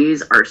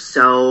stories are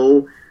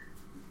so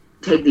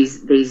take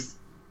these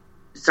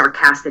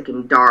sarcastic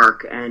and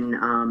dark, and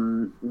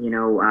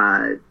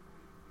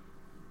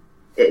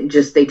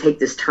they take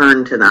this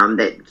turn to them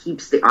that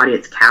keeps the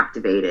audience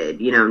captivated.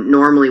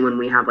 Normally when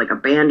we have a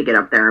band to get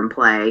up there and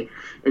play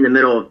in the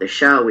middle of the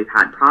show, we've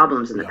had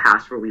problems in the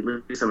past where we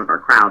lose some of our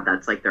crowd.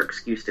 That's their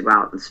excuse to go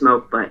out and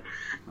smoke. But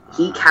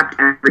he kept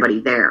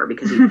everybody there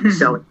because he was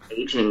so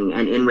engaging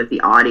and in with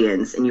the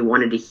audience, and you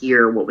wanted to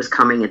hear what was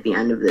coming at the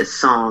end of this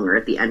song or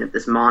at the end of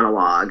this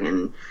monologue.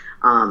 And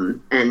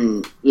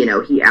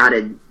he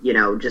added, he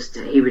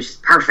was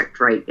just perfect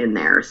right in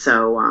there.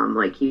 So,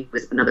 he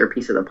was another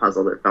piece of the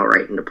puzzle that fell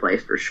right into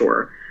place for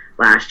sure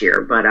last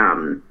year.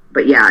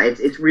 But yeah,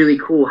 it's really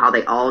cool how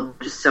they all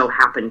just so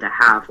happen to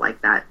have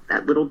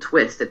that little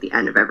twist at the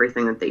end of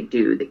everything that they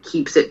do that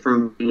keeps it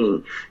from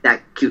being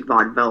that cute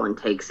vaudeville and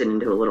takes it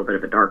into a little bit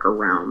of a darker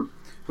realm.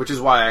 Which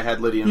is why I had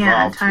Lydia involved.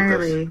 Yeah,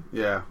 entirely. With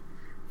this. Yeah.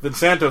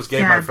 Vincentos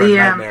gave my friend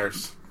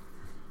nightmares.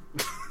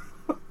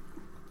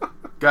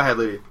 Go ahead,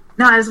 Lydia.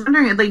 No, I was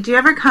wondering, do you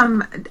ever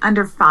come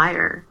under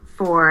fire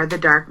for the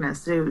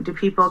darkness? Do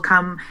people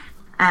come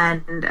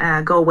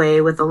and go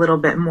away with a little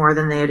bit more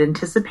than they had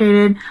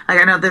anticipated?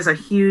 I know there's a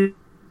huge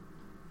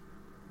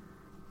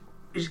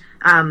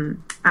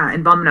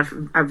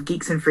involvement of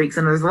geeks and freaks,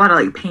 and there's a lot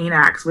of pain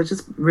acts, which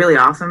is really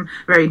awesome.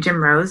 Very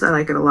Jim Rose, I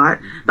like it a lot.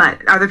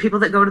 But are there people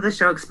that go to the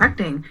show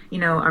expecting,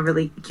 a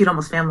really cute,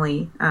 almost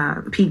family,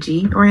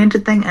 PG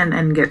oriented thing,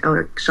 and get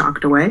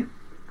shocked away?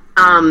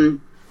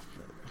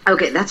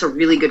 Okay, that's a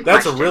really good question.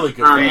 That's a really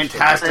good question.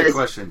 Fantastic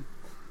question.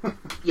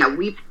 Yeah,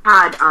 we've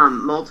had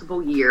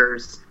multiple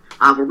years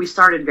where we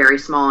started very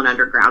small and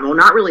underground. Well,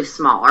 not really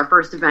small. Our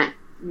first event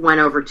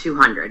went over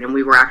 200, and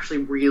we were actually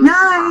really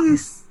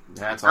nice.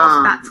 That's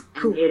awesome. That's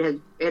cool.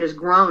 It has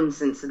grown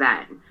since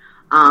then.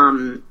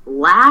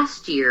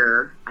 Last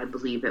year, I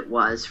believe it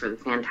was, for the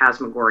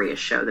Phantasmagoria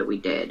show that we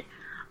did,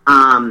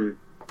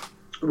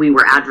 we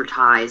were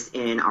advertised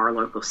in our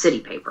local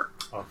city paper.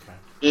 Okay.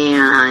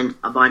 And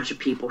a bunch of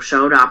people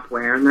showed up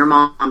wearing their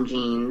mom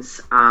jeans,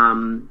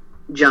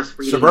 just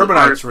reading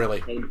suburbanites,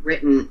 really they'd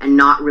written and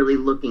not really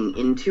looking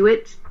into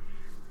it.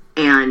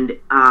 And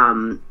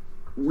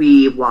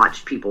we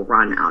watched people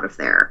run out of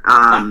there.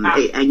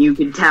 And you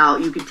could tell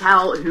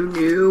who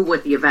knew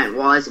what the event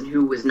was and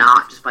who was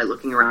not just by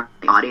looking around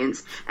the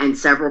audience. And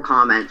several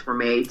comments were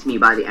made to me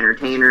by the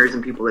entertainers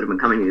and people that have been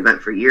coming to the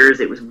event for years.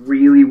 It was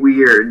really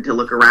weird to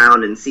look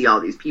around and see all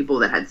these people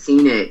that had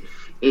seen it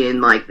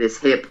in like this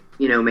hip,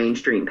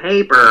 mainstream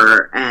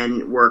paper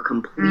and were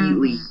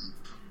completely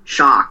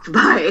shocked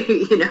by,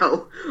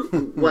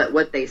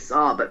 what they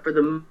saw. But for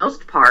the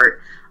most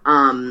part,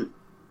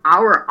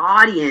 our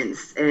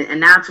audience,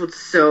 and that's what's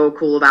so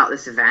cool about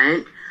this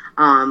event.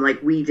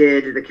 Like we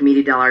did the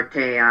Commedia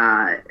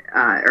dell'arte,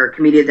 or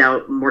Commedia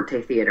del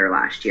Morte Theater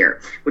last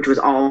year, which was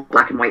all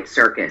black and white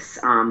circus.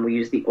 We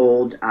used the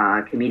old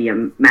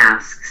Commedia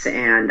masks,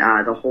 and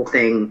the whole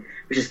thing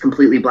was just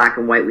completely black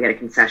and white. We had a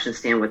concession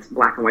stand with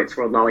black and white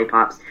swirled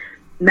lollipops.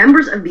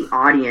 Members of the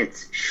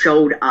audience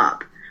showed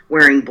up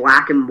wearing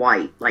black and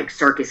white, like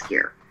circus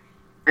gear.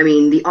 I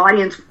mean, the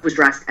audience was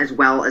dressed as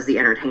well as the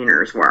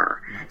entertainers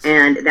were. Nice.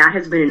 And that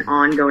has been an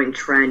ongoing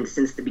trend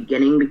since the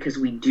beginning because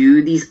we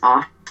do these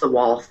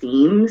off-the-wall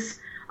themes.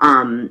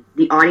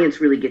 The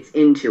audience really gets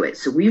into it.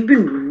 So we've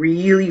been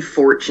really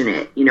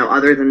fortunate,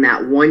 other than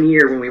that 1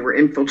 year when we were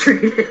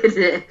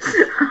infiltrated.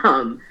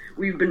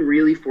 We've been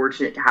really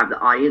fortunate to have the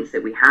audience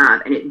that we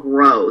have, and it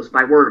grows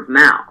by word of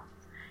mouth.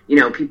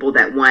 People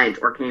that went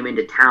or came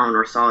into town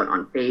or saw it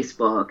on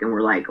Facebook and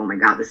were like, oh my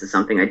God, this is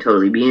something I'd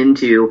totally be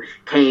into,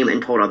 came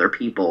and told other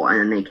people, and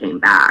then they came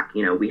back.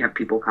 We have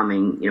people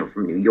coming,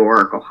 from New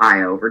York,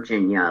 Ohio,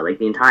 Virginia, like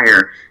the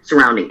entire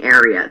surrounding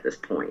area at this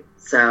point.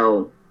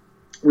 So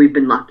we've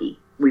been lucky.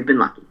 We've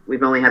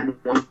only had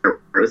one where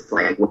it was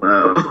like,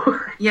 whoa.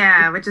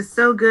 Yeah, which is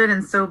so good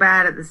and so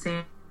bad at the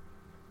same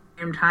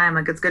time.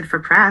 Like, it's good for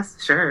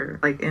press, sure,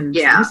 like in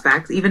some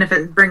respects, even if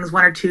it brings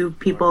one or two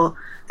people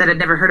that had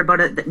never heard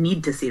about it that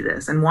need to see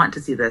this and want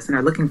to see this and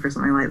are looking for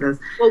something like this.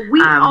 Well, we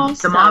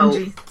also... The Mom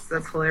Jeans,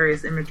 that's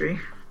hilarious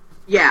imagery.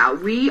 Yeah,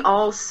 we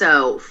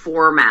also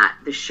format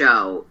the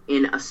show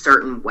in a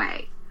certain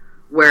way.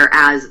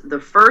 Whereas the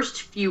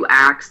first few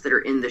acts that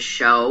are in the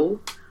show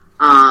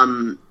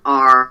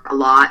are a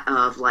lot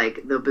of,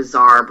 like, the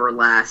bizarre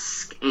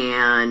burlesque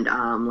and,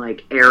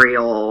 like,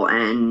 aerial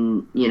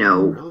and,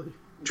 really?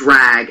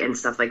 drag and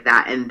stuff like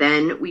that. And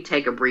then we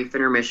take a brief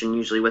intermission,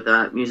 usually with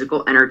a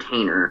musical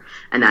entertainer,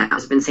 and that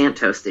has been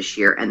Santos this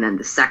year. And then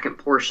the second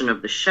portion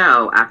of the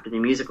show after the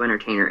musical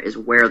entertainer is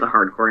where the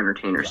hardcore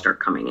entertainers start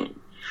coming in.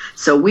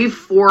 So we've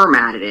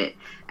formatted it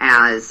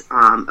as,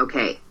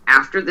 okay,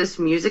 after this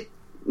music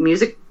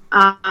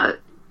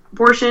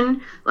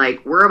portion,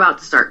 like, we're about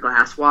to start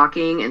glass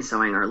walking and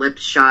sewing our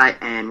lips shut,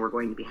 and we're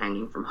going to be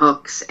hanging from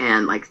hooks,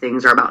 and, like,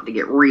 things are about to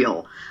get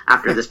real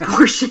after this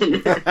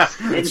portion.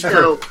 And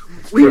so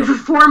we've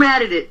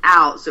formatted it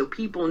out so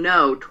people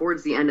know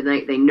towards the end of the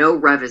night, they know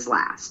Rev is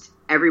last.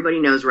 Everybody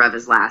knows Rev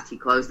is last. He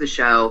closed the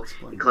show.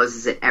 He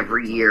closes it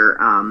every year.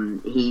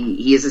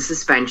 He is a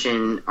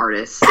suspension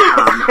artist,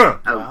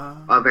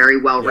 a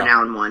very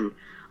well-renowned one.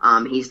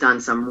 He's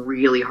done some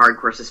really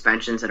hardcore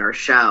suspensions at our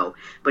show,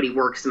 but he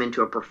works them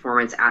into a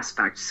performance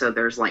aspect. So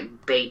there's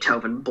like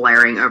Beethoven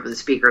blaring over the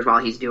speakers while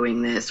he's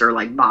doing this, or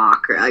like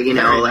Bach, Very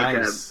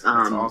nice. That's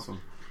awesome.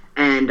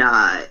 And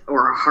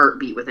or a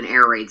heartbeat with an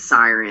air raid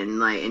siren,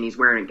 like, and he's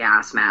wearing a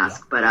gas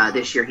mask. But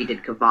this year he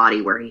did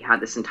Cavati, where he had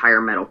this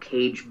entire metal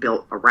cage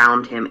built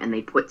around him, and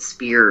they put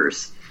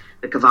spears,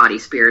 the Cavati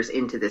spears,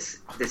 into this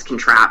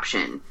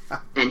contraption,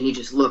 and he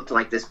just looked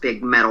like this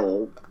big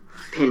metal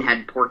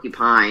pinhead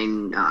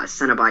porcupine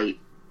Cenobite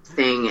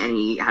thing, and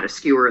he had a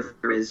skewer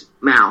through his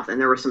mouth,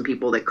 and there were some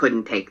people that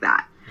couldn't take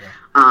that.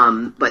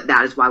 But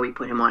that is why we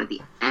put him on at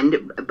the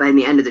end. By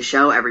the end of the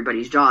show,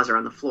 everybody's jaws are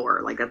on the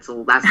floor. Like, that's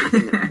the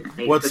thing that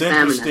stays what's with them,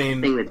 and that's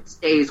interesting, the thing that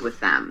stays with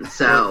them.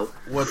 So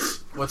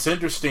what's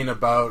interesting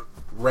about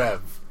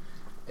Rev,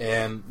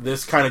 and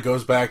this kind of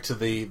goes back to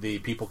the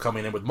people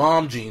coming in with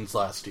mom jeans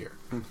last year,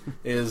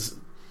 is,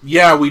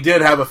 yeah, we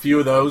did have a few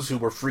of those who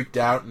were freaked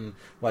out and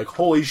like,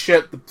 holy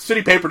shit, the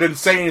city paper didn't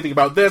say anything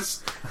about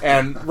this,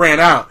 and ran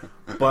out.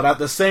 But at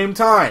the same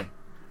time,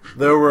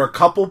 there were a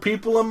couple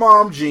people in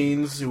mom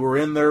jeans who were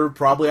in their,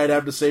 probably I'd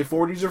have to say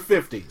 40s or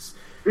 50s,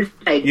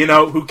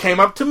 who came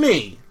up to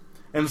me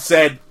and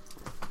said,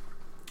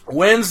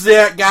 when's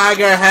that guy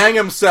gonna hang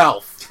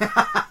himself?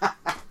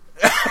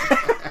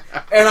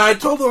 And I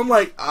told them, I'm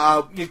like,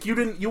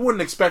 you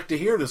wouldn't expect to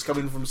hear this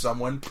coming from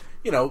someone,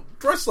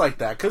 dressed like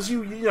that, because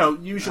usually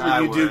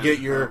you do get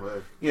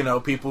your,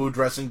 people who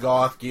dress in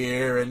goth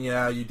gear, and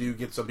you do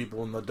get some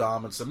people in the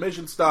dom and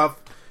submission stuff.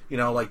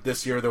 Like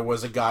this year there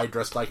was a guy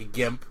dressed like a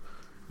gimp.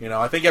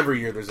 I think every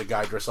year there's a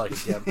guy dressed like a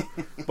gimp.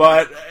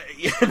 But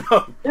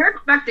they're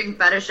expecting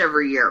fetish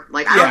every year.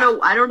 Like, I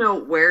don't know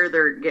where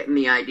they're getting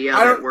the idea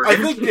that we're. I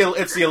think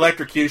it's the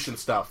electrocution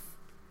stuff.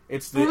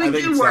 It's the. We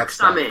do work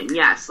some in,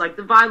 yes. Like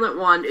the violent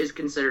one is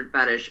considered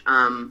fetish.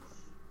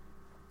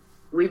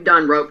 We've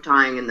done rope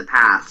tying in the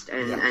past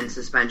and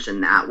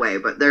suspension that way,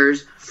 but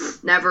there's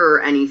never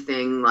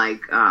anything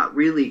like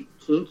really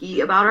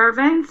kinky about our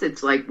events.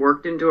 It's like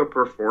worked into a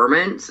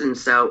performance, and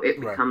so it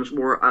becomes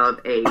more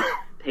of a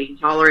pain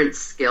tolerance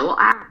skill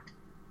act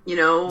you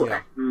know?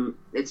 Yeah.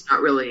 It's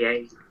not really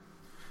a...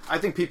 I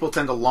think people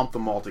tend to lump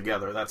them all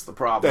together. That's the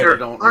problem. There They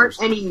don't aren't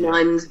understand. any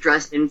nuns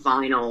dressed in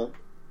vinyl.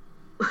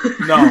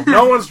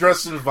 No one's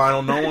dressed in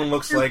vinyl. No one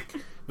looks like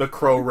the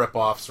Crow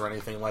ripoffs or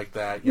anything like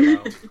that, you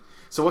know.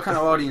 So what kind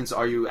of audience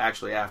are you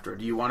actually after?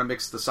 Do you want to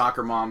mix the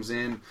soccer moms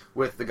in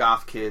with the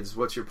goth kids?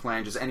 What's your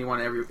plan? Just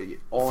anyone,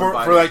 all For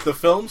invited? like the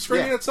film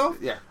screening Yeah. itself?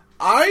 Yeah.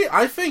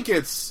 I think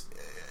it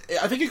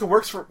could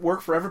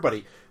work for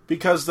everybody,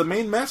 because the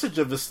main message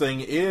of this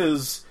thing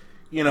is,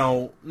 you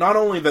know, not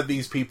only that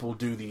these people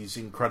do these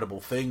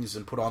incredible things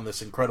and put on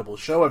this incredible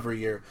show every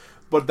year,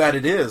 but that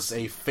it is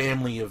a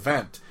family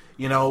event.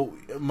 You know,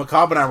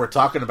 Macabre and I were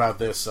talking about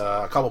this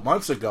a couple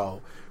months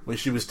ago when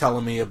she was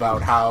telling me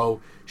about how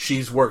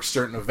she's worked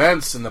certain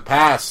events in the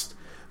past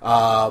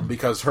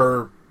because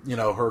her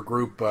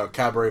group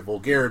Cabaret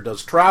Vulgaire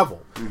does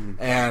travel,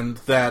 and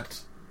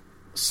that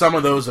some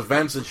of those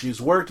events that she's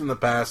worked in the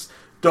past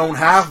don't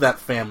have that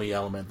family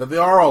element, that they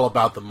are all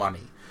about the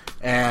money,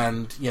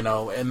 and you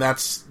know, and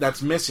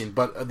that's missing.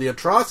 But the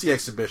Atrocity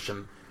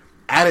exhibition,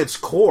 at its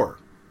core,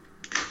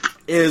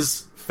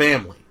 is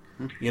family.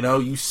 You know,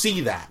 you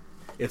see that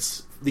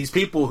it's these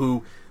people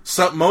who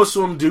most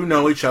of them do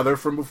know each other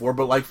from before,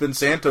 but like Vin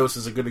Santos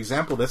is a good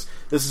example of this.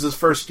 This is his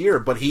first year,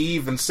 but he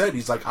even said,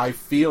 he's like, I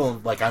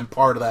feel like I'm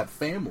part of that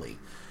family,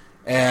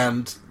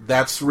 and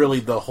that's really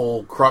the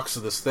whole crux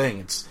of this thing.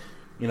 It's,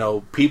 you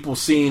know, people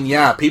seeing,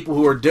 people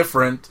who are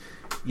different,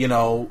 you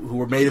know,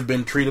 who may have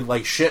been treated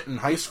like shit in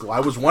high school. I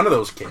was one of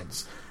those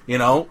kids, you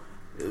know.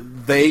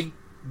 They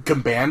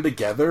can band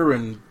together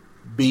and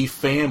be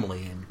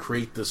family and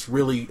create this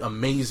really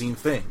amazing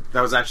thing.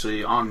 That was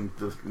actually on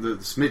the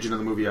smidgen of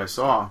the movie I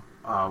saw.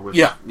 It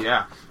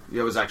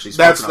was actually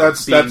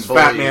that's being Fat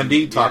bullied Man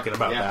D and- talking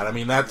about that. I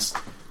mean, that's,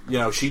 you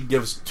know, she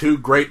gives two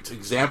great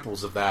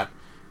examples of that,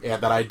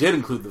 and that I did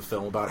include in the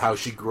film, about how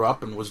she grew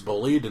up and was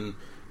bullied and,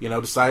 you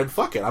know, decided,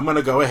 fuck it, I'm going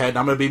to go ahead and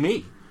I'm going to be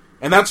me.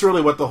 And that's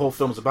really what the whole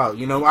film's about.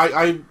 You know,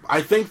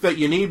 I think that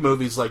you need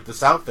movies like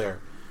this out there,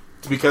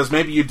 because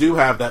maybe you do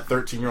have that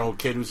 13-year-old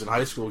kid who's in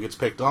high school who gets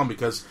picked on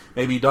because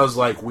maybe he does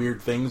like weird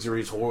things,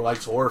 or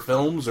likes horror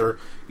films, or,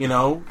 you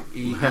know,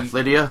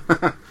 Lydia.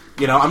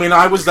 You know, I mean,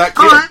 I was that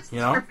kid. That's You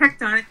know, were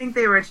picked on. I think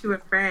they were too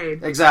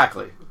afraid.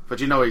 Exactly. But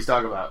you know what he's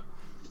talking about.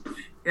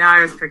 Yeah,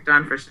 I was picked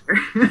on for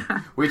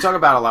sure. We talk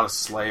about a lot of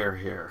Slayer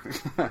here.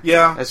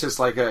 Yeah. It's just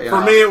like a...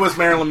 For me, it was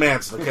Marilyn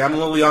Manson. Okay, I'm a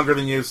little younger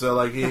than you, so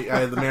like I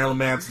had the Marilyn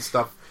Manson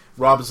stuff,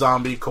 Rob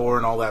Zombie, Core,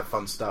 and all that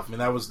fun stuff. I mean,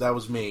 that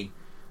was me.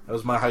 That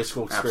was my high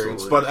school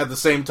experience. Absolutely. But at the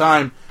same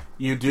time,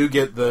 you do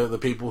get the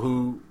people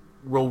who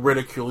will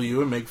ridicule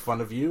you and make fun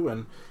of you.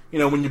 And, you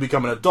know, when you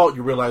become an adult,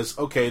 you realize,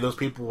 okay, those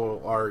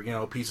people are, you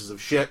know, pieces of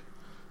shit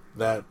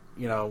that,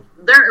 you know...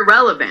 They're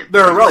irrelevant.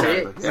 They're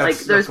irrelevant. It's Yes, like,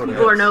 that's those what it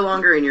people are is. no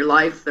longer in your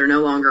life. They're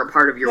no longer a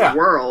part of your Yeah.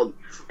 world.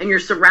 And you're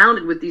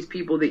surrounded with these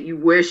people that you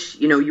wish,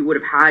 you know, you would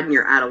have had in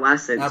your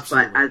adolescence.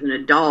 Absolutely. But as an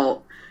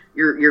adult,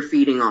 you're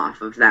feeding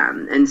off of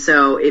them. And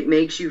so it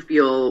makes you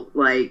feel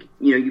like,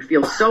 you know, you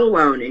feel so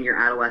alone in your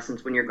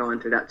adolescence when you're going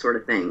through that sort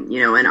of thing.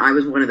 You know, and I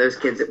was one of those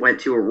kids that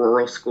went to a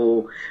rural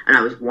school, and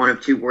I was one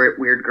of two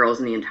weird girls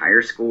in the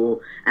entire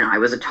school, and I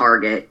was a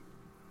target.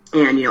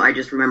 And, you know, I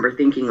just remember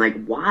thinking,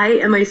 like, why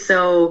am I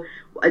so...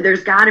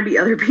 There's got to be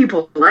other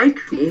people like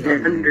me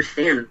that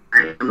understand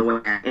I am the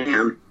way I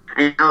am.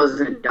 And I was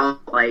an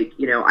adult, like,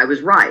 you know, I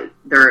was right.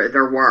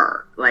 There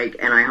were, like,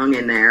 and I hung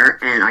in there,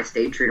 and I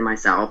stayed true to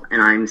myself, and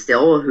I'm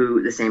still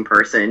the same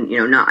person.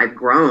 You know, I've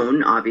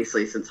grown,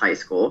 obviously, since high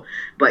school,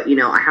 but, you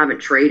know, I haven't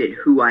traded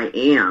who I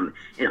am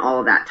in all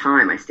of that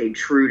time. I stayed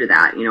true to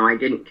that. You know, I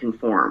didn't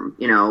conform.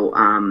 You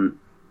know,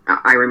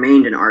 I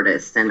remained an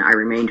artist, and I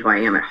remained who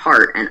I am at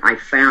heart, and I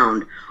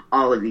found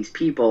all of these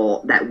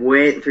people that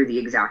went through the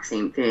exact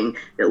same thing,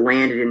 that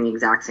landed in the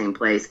exact same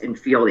place, and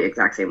feel the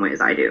exact same way as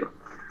I do.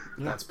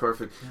 That's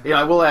perfect. Yeah,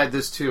 I will add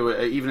this too.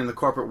 Even in the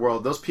corporate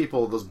world, those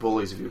people, those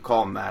bullies, if you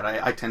call them that,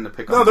 I tend to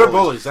pick on. No, they're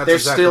bullies. That's they're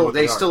exactly still what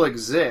they are. still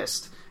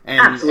exist, and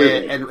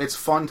Absolutely. and it's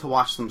fun to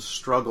watch them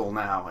struggle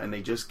now, and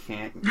they just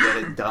can't get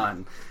it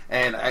done.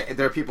 And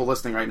there are people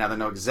listening right now that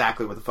know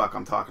exactly what the fuck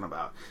I'm talking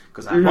about,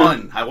 because I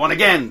won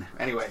again.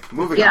 Anyway,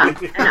 moving on.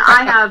 Yeah, and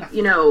I have,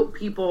 you know,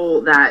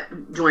 people that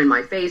join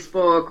my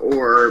Facebook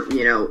or,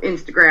 you know,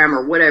 Instagram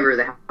or whatever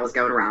the hell is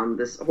going around,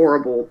 this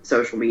horrible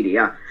social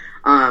media,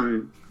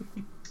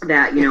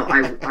 that, you know,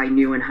 I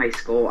knew in high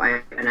school,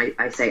 I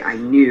say I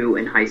knew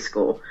in high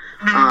school,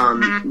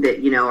 that,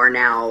 you know, are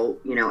now,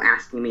 you know,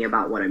 asking me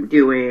about what I'm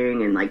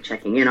doing and, like,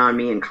 checking in on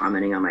me and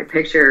commenting on my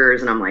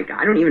pictures, and I'm like,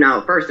 I don't even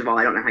know, first of all,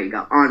 I don't know how you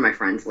got on my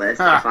friends list.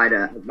 If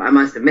I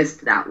must have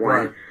missed that one.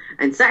 Right.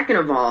 And second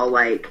of all,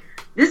 like,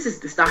 this is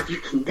the stuff you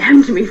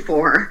condemned me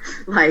for.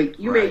 Like,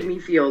 you made me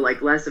feel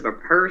like less of a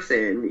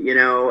person, you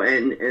know,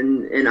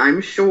 and I'm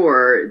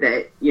sure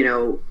that, you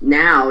know,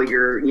 now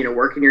you're, you know,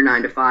 working your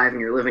 9 to 5 and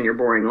you're living your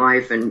boring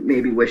life and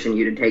maybe wishing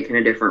you'd have taken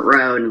a different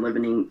road and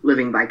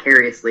living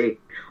vicariously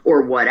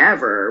or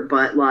whatever.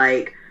 But,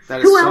 like, That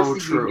is who so else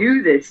did true. you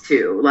do this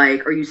to?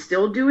 Like, are you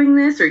still doing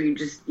this, or you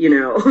just,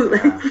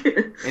 like...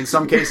 In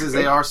some cases,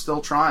 they are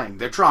still trying.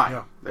 They're trying.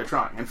 Yeah. They're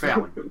trying and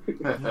failing.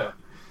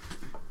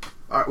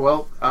 All right,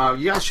 well,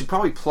 you guys should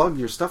probably plug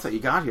your stuff that you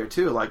got here,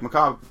 too. Like,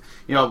 Macabre,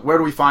 where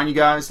do we find you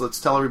guys? Let's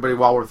tell everybody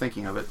while we're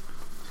thinking of it.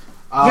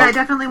 Yeah, I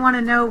definitely want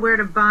to know where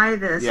to buy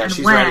this Yeah, and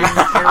she's when. ready.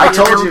 It'll I be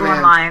told you, available man.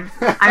 Online.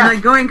 I'm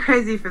like going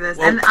crazy for this.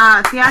 Well-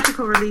 And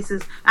theatrical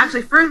releases.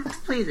 Actually,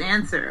 first, please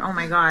answer. Oh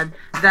my God,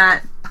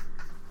 that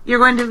you're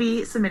going to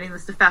be submitting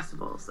this to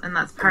festivals, and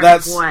that's part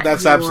of what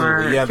that's your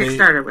absolutely, yeah,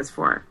 Kickstarter was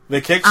for.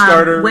 The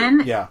Kickstarter,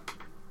 when-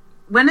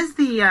 When is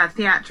the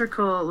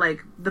theatrical,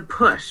 like the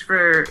push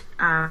for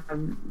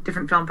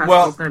different film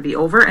festivals going to be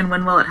over, and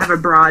when will it have a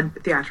broad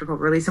theatrical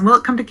release, and will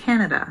it come to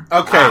Canada?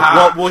 Okay,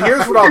 well,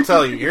 here's what I'll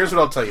tell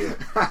you.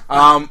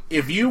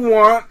 If you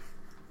want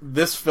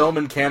this film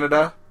in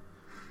Canada,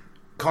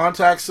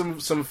 contact some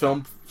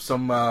film,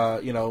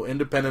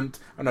 independent.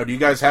 I don't know. Do you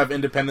guys have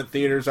independent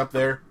theaters up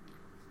there?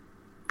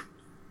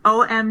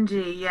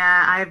 OMG,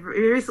 yeah. I've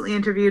recently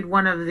interviewed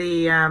one of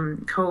the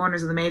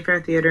co-owners of the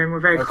Mayfair Theatre, and we're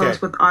very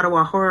close with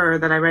Ottawa Horror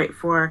that I write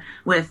for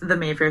with the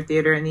Mayfair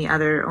Theatre, and the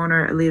other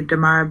owner, Elide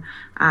Demarbe,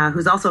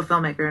 who's also a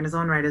filmmaker in his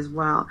own right as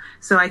well.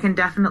 So I can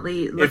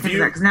definitely look into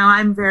that, because now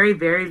I'm very,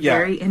 very,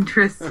 very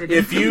interested in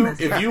this.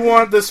 If you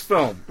want this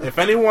film, if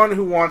anyone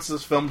who wants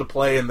this film to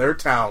play in their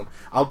town,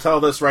 I'll tell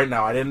this right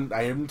now. I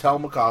didn't tell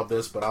Macabre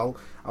this, but I'll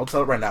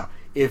tell it right now.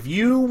 If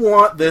you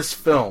want this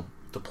film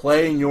to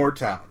play in your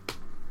town,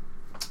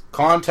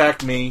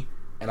 contact me,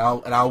 and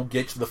I'll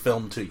get the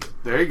film to you.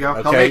 There you go.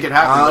 Okay? He'll make it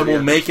happen. I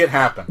will make it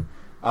happen.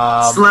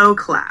 Slow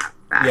clap.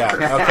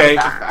 Yeah. Okay.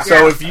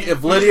 So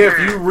if Lydia, if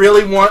you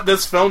really want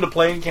this film to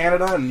play in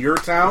Canada in your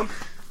town,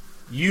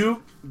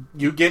 you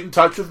get in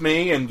touch with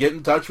me and get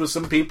in touch with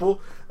some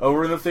people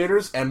over in the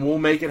theaters, and we'll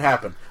make it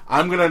happen.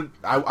 I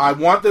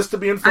want this to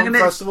be in film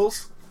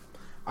festivals.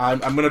 I'm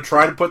going to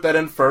try to put that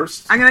in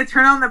first. I'm going to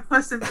turn on the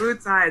Puss in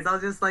Boots eyes. I'll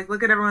just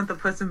look at everyone with the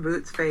Puss in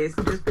Boots face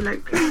and just be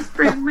like, please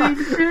bring me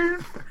to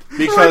this.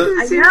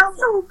 Because I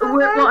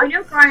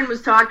know Brian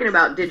was talking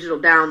about digital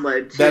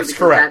download too. That's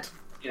correct.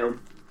 That's,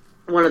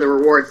 one of the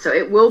rewards. So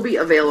it will be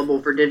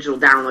available for digital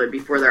download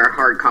before there are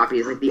hard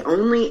copies. Like, the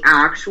only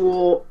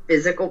actual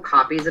physical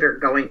copies that are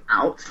going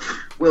out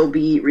will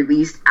be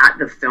released at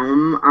the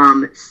film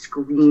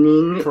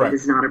screening. Correct. It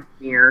is not a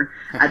premiere.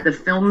 At the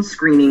film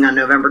screening on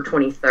November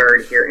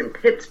 23rd here in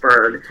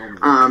Pittsburgh.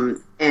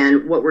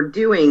 And what we're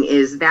doing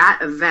is that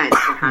event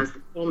that has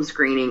the film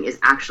screening is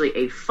actually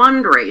a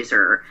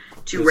fundraiser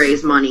to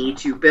raise money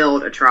to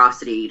build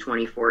Atrocity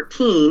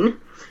 2014.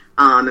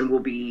 And we'll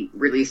be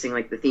releasing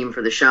the theme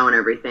for the show and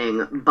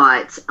everything.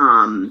 But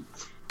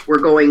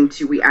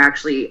we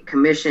actually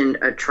commissioned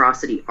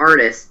Atrocity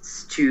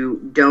artists to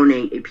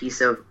donate a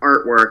piece of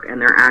artwork, and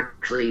they're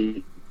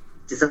actually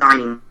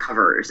designing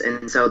covers.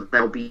 And so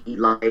there'll be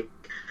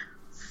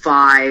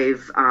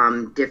 5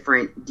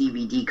 different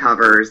DVD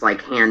covers,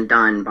 hand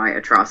done by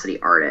Atrocity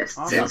artists.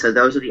 Awesome. And so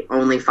those are the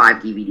only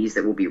 5 DVDs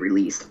that will be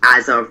released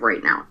as of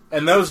right now.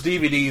 And those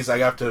DVDs, I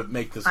have to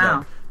make this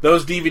note.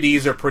 Those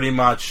DVDs are pretty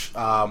much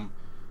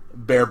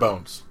bare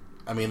bones.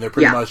 I mean, they're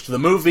pretty much to the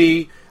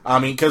movie. I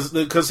mean,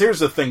 because here's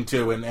the thing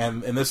too,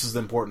 and this is the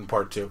important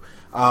part too.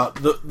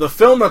 The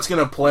film that's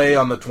going to play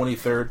on the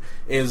 23rd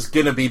is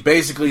going to be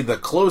basically the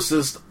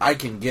closest I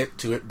can get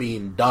to it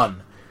being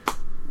done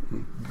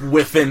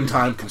within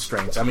time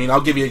constraints. I mean,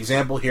 I'll give you an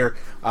example here.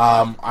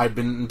 I've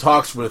been in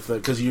talks with,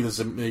 because you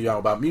know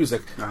about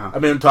music,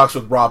 I've been in talks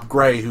with Rob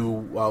Gray, who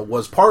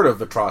was part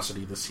of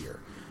Atrocity this year,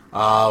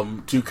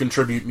 to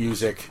contribute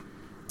music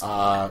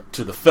to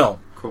the film.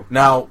 Cool.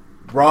 Now,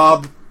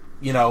 Rob,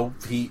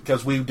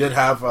 because we did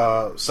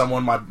have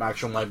someone,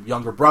 my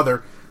younger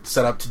brother,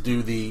 set up to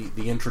do the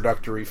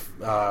introductory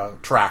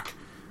track,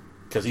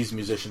 because he's a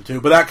musician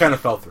too, but that kind of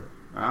fell through.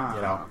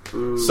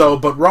 So,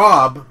 but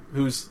Rob,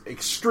 who's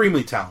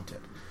extremely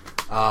talented,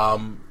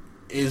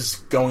 is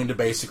going to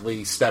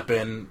basically step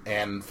in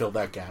and fill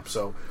that gap.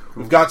 So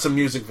we've got some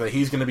music that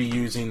he's going to be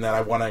using that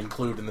I want to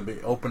include in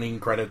the opening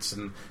credits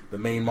and the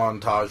main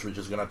montage, which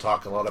is going to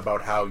talk a lot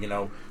about how,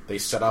 they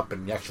set up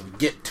and actually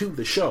get to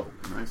the show.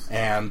 Nice.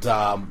 And,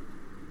 but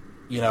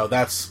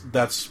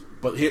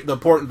the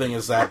important thing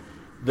is that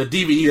the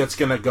DVD that's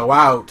going to go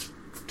out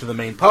to the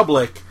main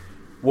public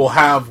will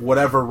have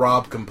whatever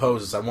Rob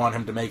composes. I want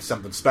him to make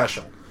something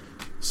special.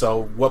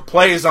 So what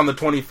plays on the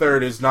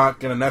 23rd is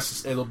not going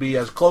to it'll be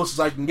as close as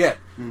I can get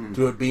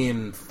to it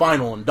being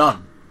final and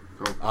done.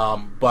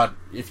 Cool. But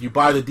if you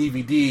buy the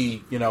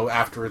DVD,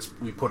 after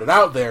we put it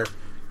out there,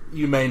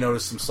 you may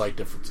notice some slight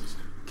differences.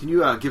 Can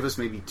you give us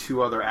maybe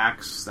 2 other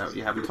acts that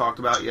you haven't talked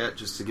about yet,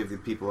 just to give the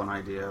people an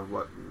idea of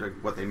what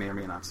they may or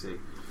may not see?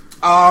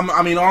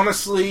 I mean,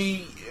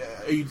 honestly,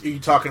 are you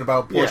talking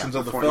about portions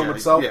of the film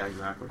itself? Yeah,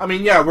 exactly. I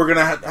mean, we're going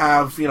to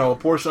have, a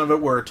portion of it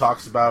where it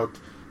talks about,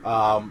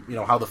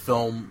 how the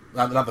film,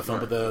 not the film,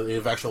 but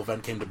the actual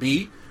event came to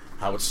be,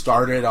 how it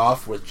started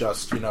off with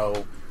just,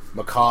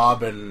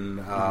 Macabre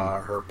and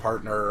her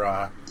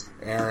partner,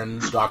 Aaron,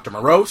 Dr.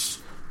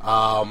 Morose.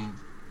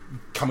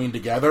 coming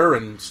together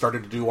and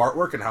started to do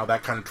artwork, and how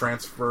that kind of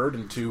transferred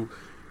into,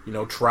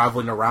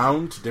 traveling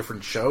around to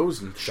different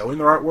shows and showing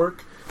their artwork.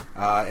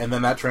 And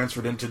then that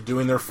transferred into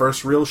doing their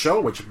first real show,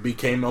 which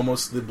became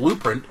almost the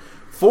blueprint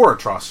for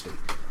Atrocity.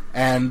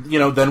 And,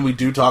 then we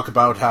do talk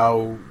about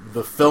how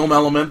the film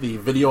element, the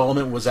video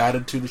element, was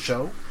added to the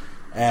show.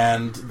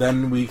 And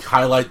then we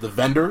highlight the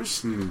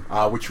vendors,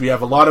 which we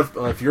have a lot of.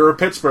 If you're a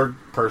Pittsburgh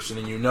person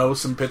and you know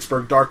some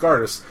Pittsburgh dark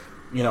artists,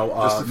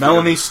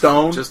 Melanie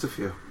Stone. Just a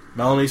few.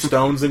 Melanie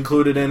Stone's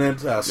included in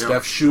it.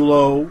 Steph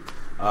Shulo.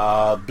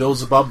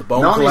 Bill's Above the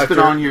Bone Melanie's Collector.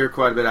 been on here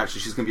quite a bit,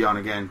 actually. She's going to be on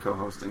again,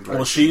 co-hosting.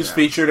 Well, she's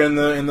featured in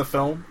the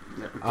film.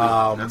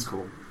 Yeah, that's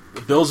cool.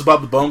 Bill's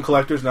Above the Bone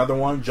Collector is another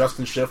one.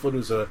 Justin Shiflett,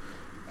 who's a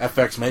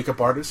FX makeup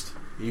artist,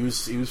 he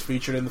was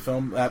featured in the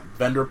film, that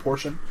vendor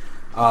portion.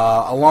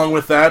 Along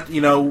with that,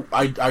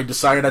 I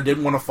decided I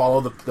didn't want to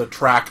follow the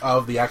track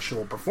of the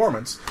actual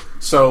performance,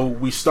 so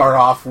we start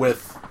off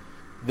with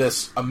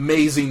this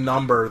amazing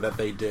number that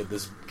they did,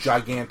 this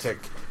gigantic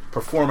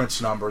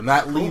performance number, and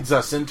that leads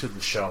us into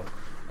the show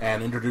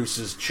and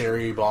introduces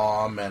Cherry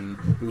Bomb, and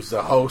who's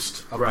the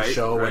host of the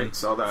show, and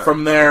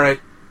from there it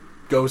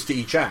goes to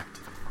each act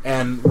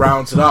and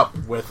rounds it up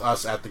with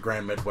us at the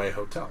Grand Midway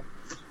Hotel.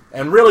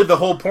 And really the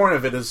whole point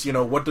of it is,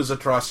 what does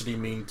Atrocity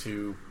mean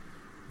to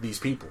these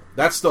people?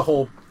 That's the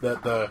whole,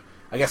 I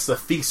guess the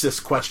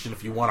thesis question,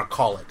 if you want to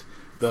call it.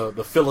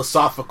 The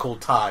philosophical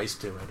ties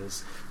to it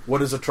is, what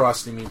does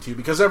Atrocity mean to you?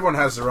 Because everyone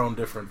has their own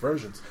different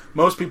versions.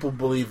 Most people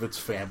believe it's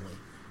family,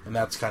 and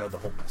that's kind of the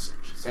whole message.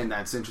 And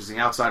that's interesting.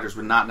 Outsiders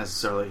would not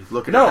necessarily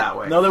look at it that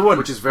way. No, they wouldn't.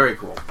 Which is very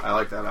cool. I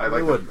like that. I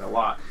like that a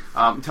lot.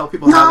 Tell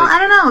people No, how they... I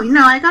don't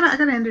know. I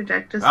gotta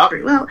interject. Go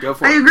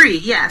for I it. agree.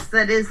 Yes,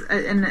 that is,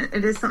 and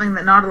it is something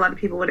that not a lot of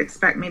people would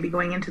expect. Maybe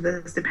going into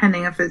this,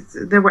 depending if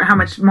how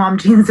much mom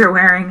jeans they're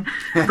wearing.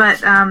 But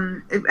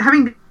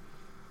having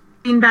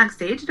been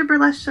backstage at a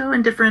burlesque show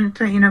and different,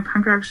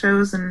 punk rock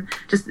shows and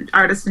just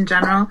artists in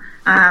general,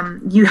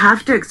 you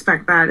have to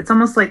expect that. It's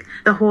almost like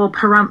the whole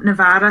Pahrump,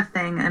 Nevada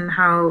thing, and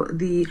how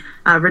the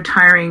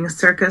retiring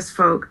circus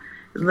folk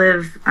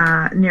live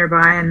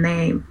nearby, and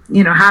they,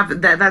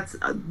 have that's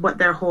what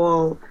their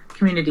whole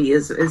community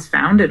is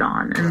founded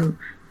on. And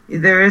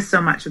there is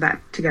so much of that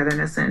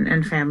togetherness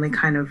and family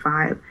kind of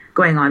vibe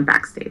going on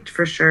backstage,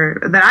 for sure,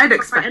 that I'd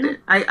expect it.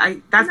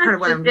 That's part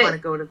of what I'm going to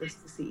go to this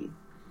to see.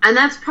 And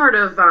that's part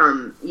of, it's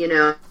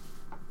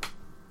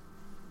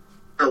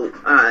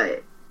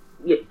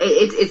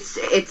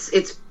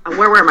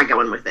where am I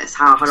going with this?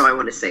 How do I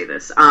want to say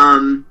this?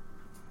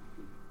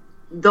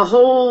 The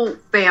whole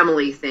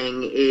family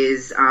thing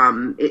is,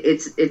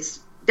 it's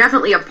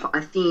definitely a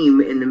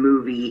theme in the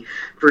movie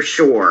for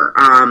sure.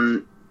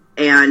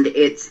 And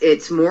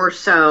it's more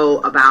so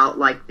about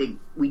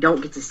we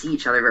don't get to see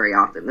each other very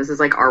often. This is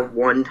like our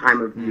one time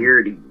of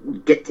year to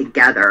get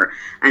together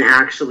and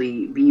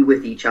actually be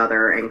with each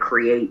other and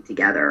create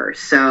together.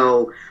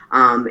 So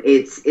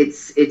it's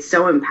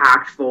so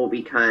impactful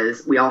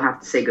because we all have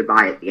to say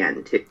goodbye at the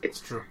end too. It's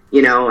true.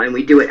 And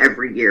we do it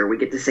every year. We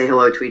get to say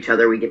hello to each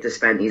other. We get to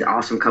spend these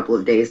awesome couple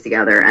of days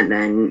together, and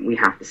then we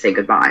have to say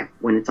goodbye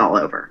when it's all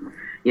over.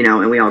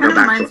 And we all go back.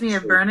 It reminds me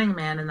of Burning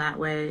Man in that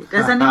way.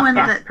 Does anyone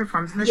that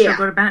performs in the show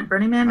go to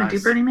Burning Man and do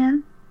Burning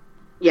Man?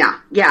 Yeah.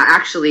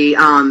 Actually,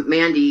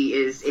 Mandy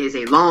is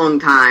a long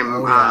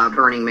time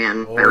Burning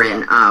Man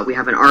veteran. We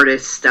have an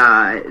artist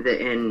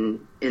in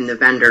the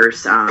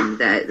vendors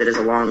that is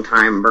a long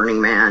time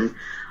Burning Man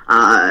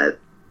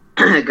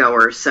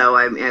goer.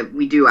 So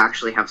we do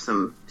actually have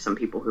some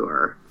people who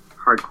are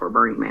hardcore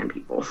Burning Man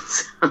people.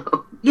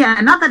 So. Yeah,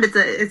 and not that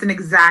it's an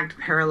exact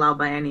parallel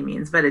by any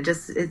means, but it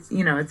seems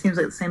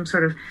like the same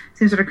sort of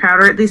crowd,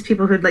 or at least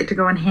people who'd like to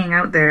go and hang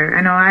out there.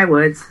 I know I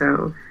would.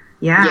 So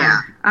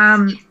yeah.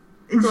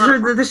 So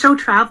the show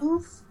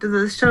travels? Does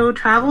the show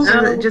travels,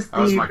 or is it just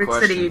the Brick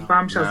City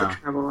bombshells that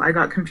travel? I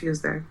got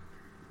confused there.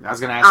 I was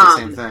going to ask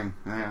the same thing.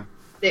 Yeah.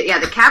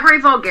 The Cabaret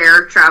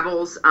Vulgaire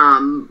travels.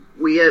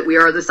 We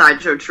are the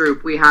sideshow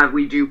troupe.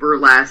 We do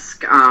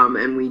burlesque,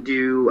 and we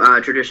do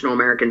traditional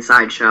American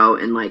sideshow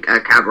in like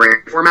a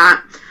cabaret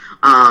format.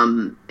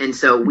 And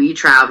so we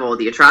travel.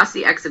 The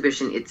Atrocity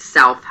exhibition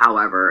itself,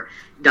 however,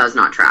 does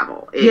not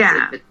travel.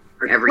 It's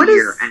every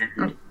year,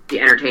 and the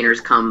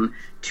entertainers come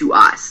to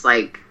us.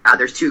 Like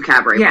there's two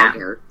Cabaret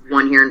Vulgaire,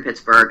 one here in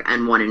Pittsburgh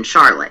and one in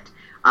Charlotte.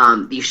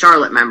 The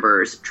Charlotte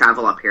members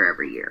travel up here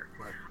every year.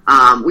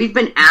 We've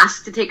been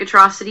asked to take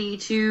Atrocity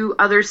to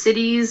other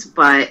cities,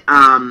 but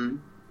I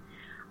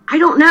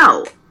don't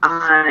know.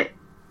 I'm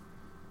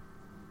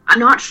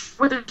not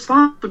sure what the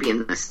response would be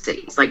in the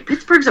cities. Like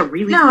Pittsburgh's a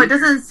really it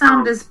doesn't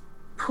sound as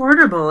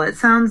portable. It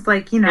sounds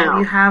like you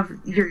have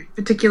your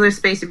particular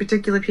space, your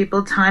particular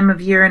people, time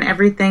of year, and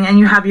everything, and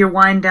you have your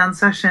wind down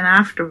session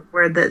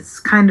afterward. That's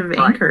kind of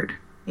anchored.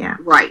 Yeah.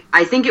 Right.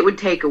 I think it would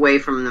take away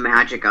from the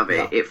magic of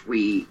it if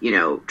we,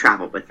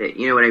 traveled with it.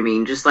 You know what I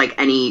mean? Just like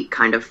any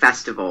kind of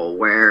festival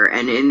where,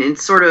 and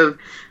it's sort of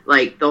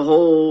like the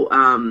whole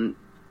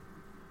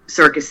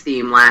circus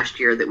theme last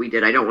year that we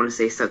did. I don't want to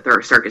say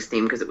circus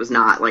theme because it was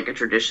not like a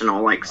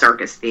traditional like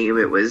circus theme.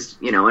 It was,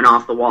 you know, an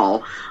off the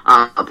wall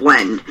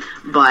blend.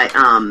 But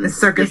the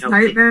circus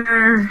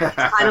nightmare.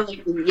 Kind of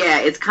like, yeah,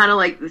 it's kind of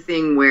like the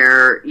thing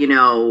where, you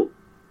know,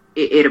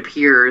 it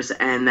appears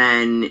and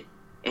then.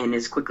 And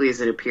as quickly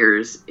as it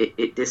appears,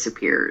 it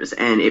disappears,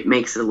 and it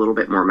makes it a little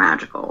bit more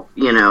magical,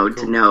 you know,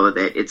 to know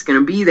that it's going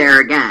to be there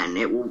again.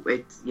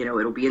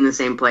 It'll be in the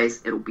same place,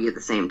 it'll be at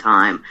the same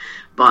time,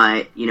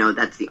 but, you know,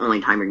 that's the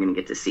only time you're going to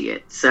get to see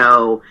it.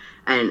 So,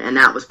 and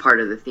that was part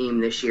of the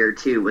theme this year,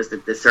 too, was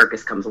that the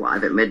circus comes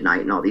alive at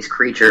midnight, and all these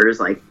creatures,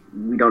 like,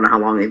 we don't know how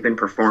long they've been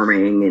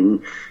performing,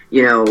 and,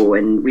 you know,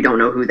 and we don't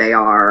know who they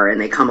are,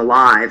 and they come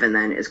alive, and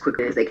then as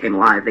quickly as they came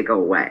alive, they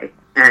go away.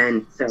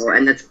 And so,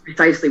 and that's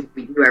precisely what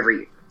we do every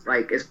year.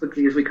 Like, as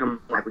quickly as we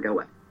come alive, we go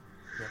away.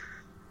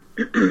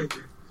 Yeah.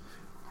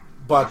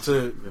 But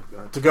to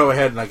go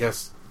ahead and, I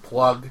guess,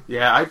 plug...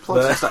 Yeah, I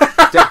plug some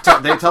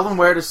stuff. They tell them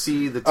where to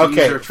see the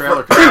teaser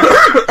trailer.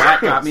 That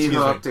got me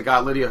hooked. It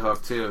got Lydia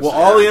hooked, too. Well,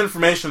 all the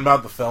information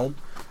about the film,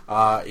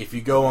 if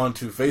you go on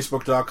to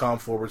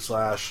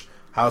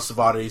facebook.com/House of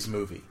Oddities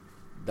movie,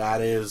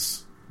 that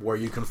is where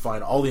you can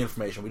find all the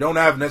information. We don't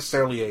have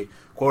necessarily a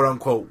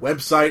quote-unquote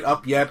website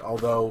up yet,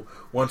 although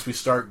once we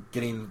start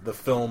getting the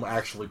film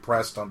actually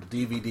pressed onto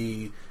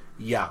DVD,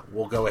 yeah,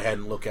 we'll go ahead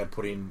and look at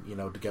putting, you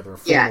know, together a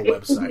formal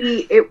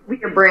website. It will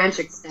be a branch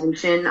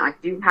extension. I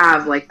do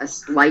have, like, a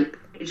slight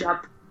page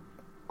up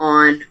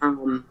on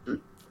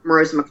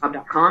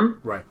morosemacabre.com.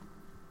 Right.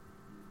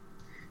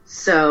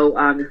 So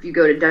if you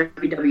go to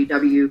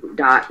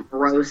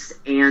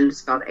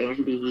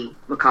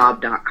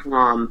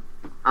www.morose.macabre.com,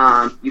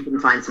 you can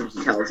find some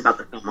details about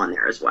the film on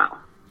there as well.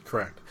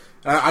 Correct.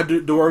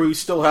 Do we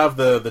still have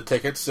the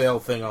ticket sale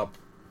thing up?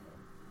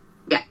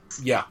 Yes.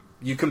 Yeah.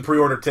 You can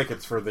pre-order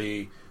tickets for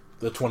the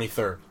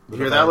 23rd. You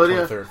hear that,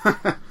 Lydia?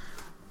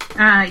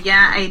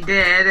 Yeah, I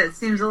did. It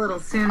seems a little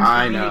soon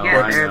for me to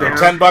get there. They're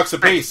 $10 a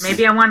piece.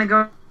 Maybe I want to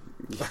go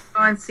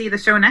and see the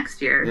show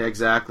next year. Yeah,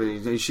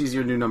 exactly. She's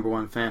your new number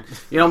one fan.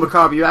 You know,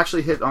 Macabre, you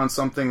actually hit on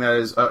something that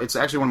is, it's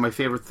actually one of my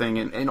favorite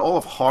things in all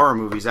of horror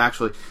movies,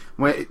 actually.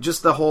 When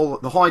just the whole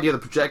idea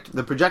of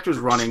the projector's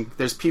running,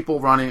 there's people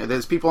running,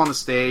 there's people on the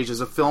stage,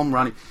 there's a film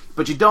running,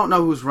 but you don't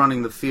know who's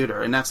running the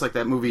theater, and that's like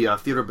that movie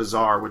Theater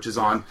Bazaar, which is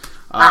on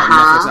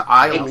Netflix.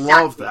 I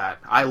love that.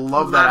 I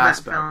love that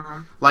aspect.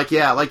 Film. Like,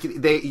 yeah, like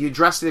you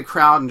dress the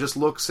crowd and just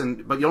looks,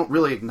 but you don't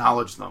really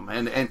acknowledge them,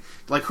 and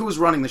like who's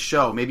running the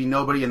show? Maybe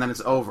nobody, and then it's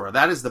over.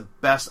 That is the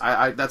best.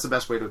 That's the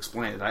best way to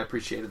explain it. I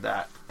appreciated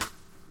that.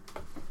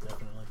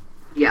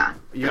 Yeah.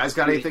 You guys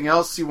got anything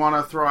else you want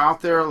to throw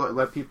out there?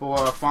 Let people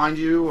find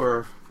you,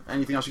 or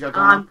anything else you got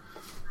going on?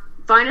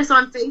 Find us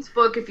on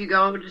Facebook. If you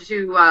go to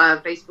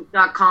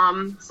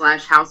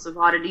facebook.com/House of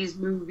Oddities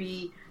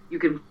movie, you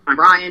can find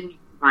Brian, you can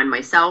find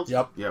myself.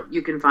 Yep.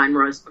 You can find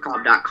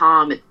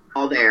morosemacabre.com. It's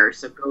all there.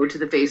 So go to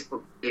the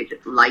Facebook page,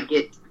 like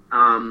it.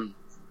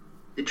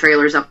 The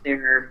trailer's up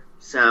there,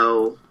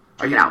 so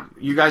check it out.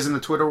 You guys in the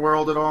Twitter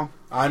world at all?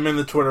 I'm in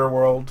the Twitter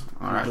world.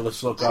 All right.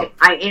 Let's look up.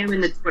 I am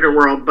in the Twitter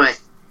world, but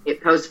it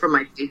posts from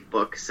my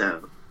Facebook,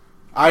 so...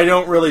 I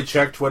don't really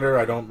check Twitter.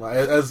 I don't,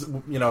 as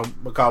you know,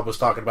 Macabre was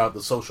talking about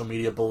the social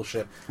media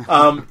bullshit.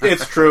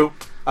 It's true.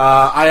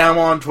 I am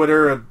on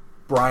Twitter at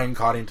Brian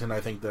Coddington. I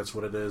think that's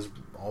what it is,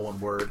 all one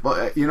word.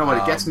 Well, you know what?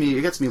 It gets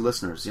me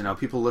listeners. You know,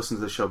 people listen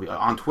to the show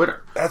on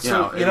Twitter. That's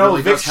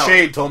really Vic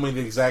Shade told me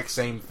the exact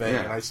same thing,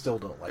 and I still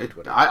don't like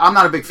Twitter. I'm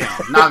not a big fan.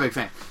 Not a big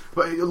fan.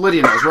 But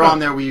Lydia knows. We're on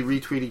there. We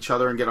retweet each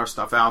other and get our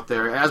stuff out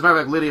there. As a matter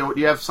of fact, Lydia, do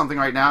you have something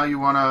right now you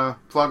want to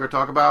plug or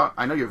talk about?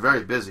 I know you're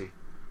very busy.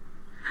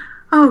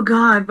 Oh,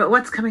 God, but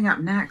what's coming up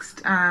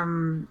next?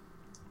 Oh,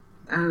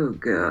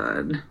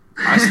 God.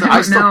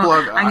 I still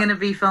plug... I'm going to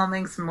be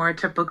filming some more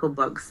typical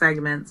book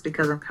segments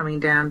because I'm coming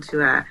down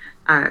to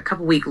a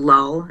couple-week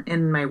lull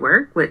in my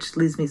work, which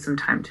leaves me some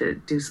time to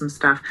do some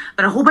stuff.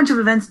 But a whole bunch of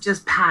events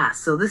just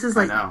passed, so this is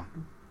like...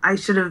 I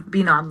should have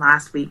been on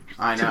last week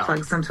to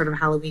plug some sort of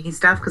Halloween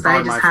stuff because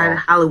I just had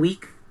Halloween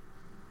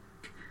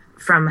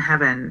from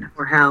heaven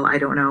or hell. I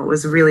don't know. It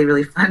was really,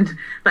 really fun.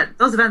 But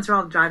those events are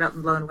all dried up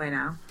and blown away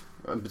now.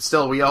 But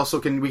still, we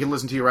can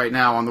listen to you right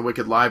now on the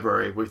Wicked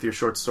Library with your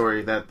short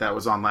story that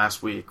was on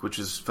last week, which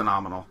is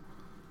phenomenal.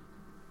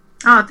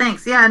 Oh,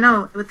 thanks. Yeah,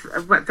 no, with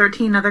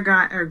 13 other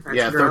guys?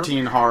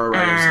 13 horror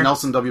writers.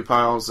 Nelson W.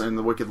 Piles in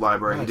the Wicked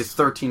Library. Nice. He did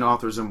 13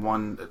 authors in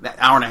 1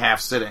 hour and a half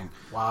sitting.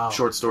 Wow.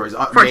 Short stories.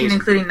 14 Amazing.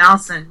 including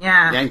Nelson,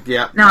 yeah.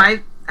 Yeah. No,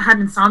 I had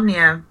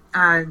insomnia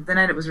the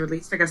night it was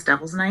released, I guess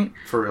Devil's Night.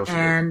 For real.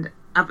 And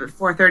up at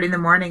 4:30 in the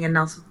morning, and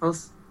Nelson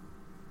posted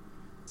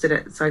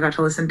it, so I got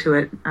to listen to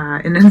it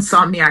in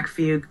Insomniac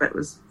fugue, but it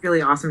was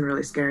really awesome and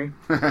really scary.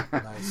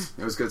 Nice.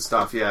 It was good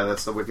stuff. Yeah,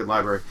 that's the Wicked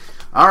Library.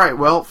 All right,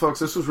 well, folks,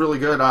 this was really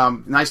good.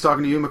 Nice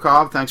talking to you,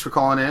 Macabre. Thanks for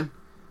calling in.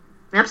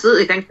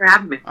 Absolutely. Thanks for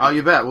having me. Oh,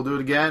 you bet. We'll do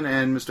it again.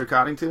 And Mr.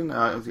 Coddington,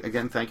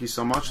 again, thank you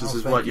so much. This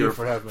is your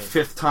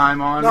 5th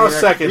time on. No,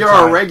 second You're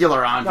time. a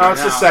regular on. No,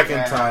 it's the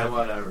second time.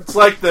 Whatever. It's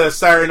like the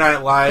Saturday Night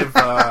Live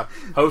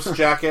host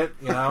jacket,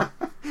 you know?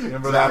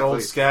 Remember that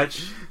old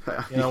sketch?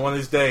 You know, one of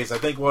these days. I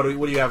think, what do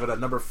you have it at,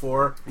 number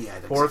 4? Yeah, I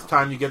think Fourth so.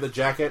 time you get the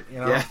jacket, you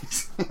know? Yeah.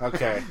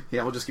 Okay.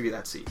 Yeah, we'll just give you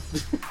that seat.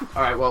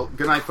 All right, well,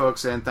 good night,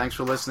 folks, and thanks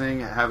for listening.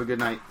 Have a good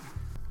night.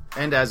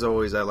 And as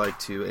always, I like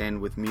to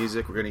end with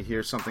music. We're going to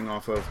hear something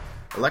off of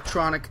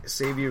Electronic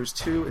Saviors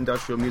 2,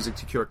 Industrial Music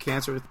to Cure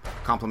Cancer.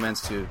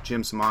 Compliments to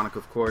Jim Simonik,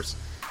 of course,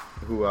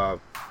 who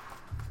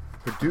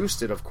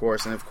produced it, of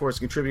course, and of course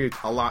contributed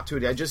a lot to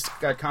it. I just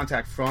got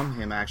contact from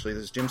him, actually.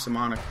 This is Jim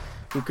Simonik,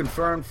 who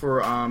confirmed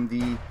for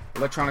the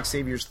Electronic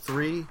Saviors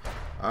 3,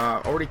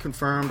 already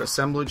confirmed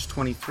Assemblage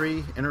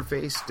 23,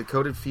 Interface,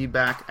 Decoded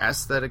Feedback,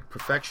 Aesthetic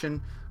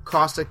Perfection,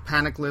 Caustic,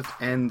 Panic Lift,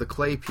 and The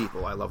Clay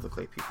People. I love The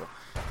Clay People.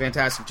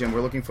 Fantastic, Jim.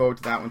 We're looking forward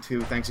to that one,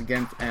 too. Thanks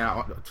again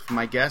to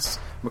my guests,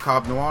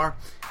 Macabre Noir,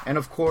 and,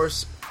 of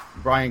course,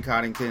 Brian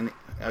Coddington.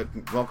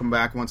 Welcome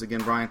back once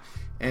again, Brian.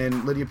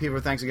 And Lydia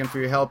Peever, thanks again for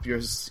your help. Your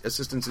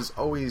assistance is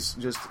always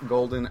just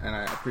golden, and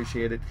I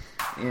appreciate it.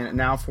 And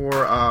now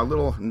for a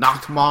little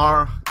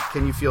Nachtmar,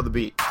 Can You Feel the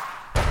Beat?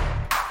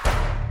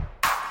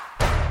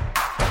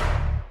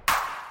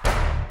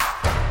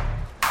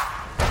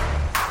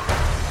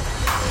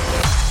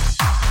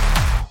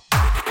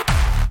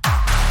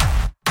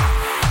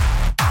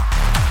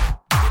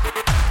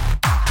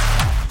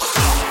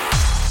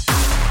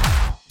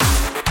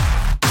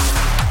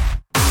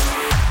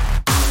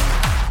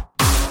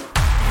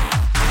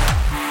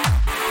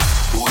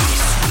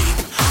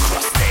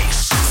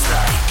 Crustaceans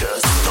like a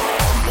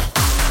storm.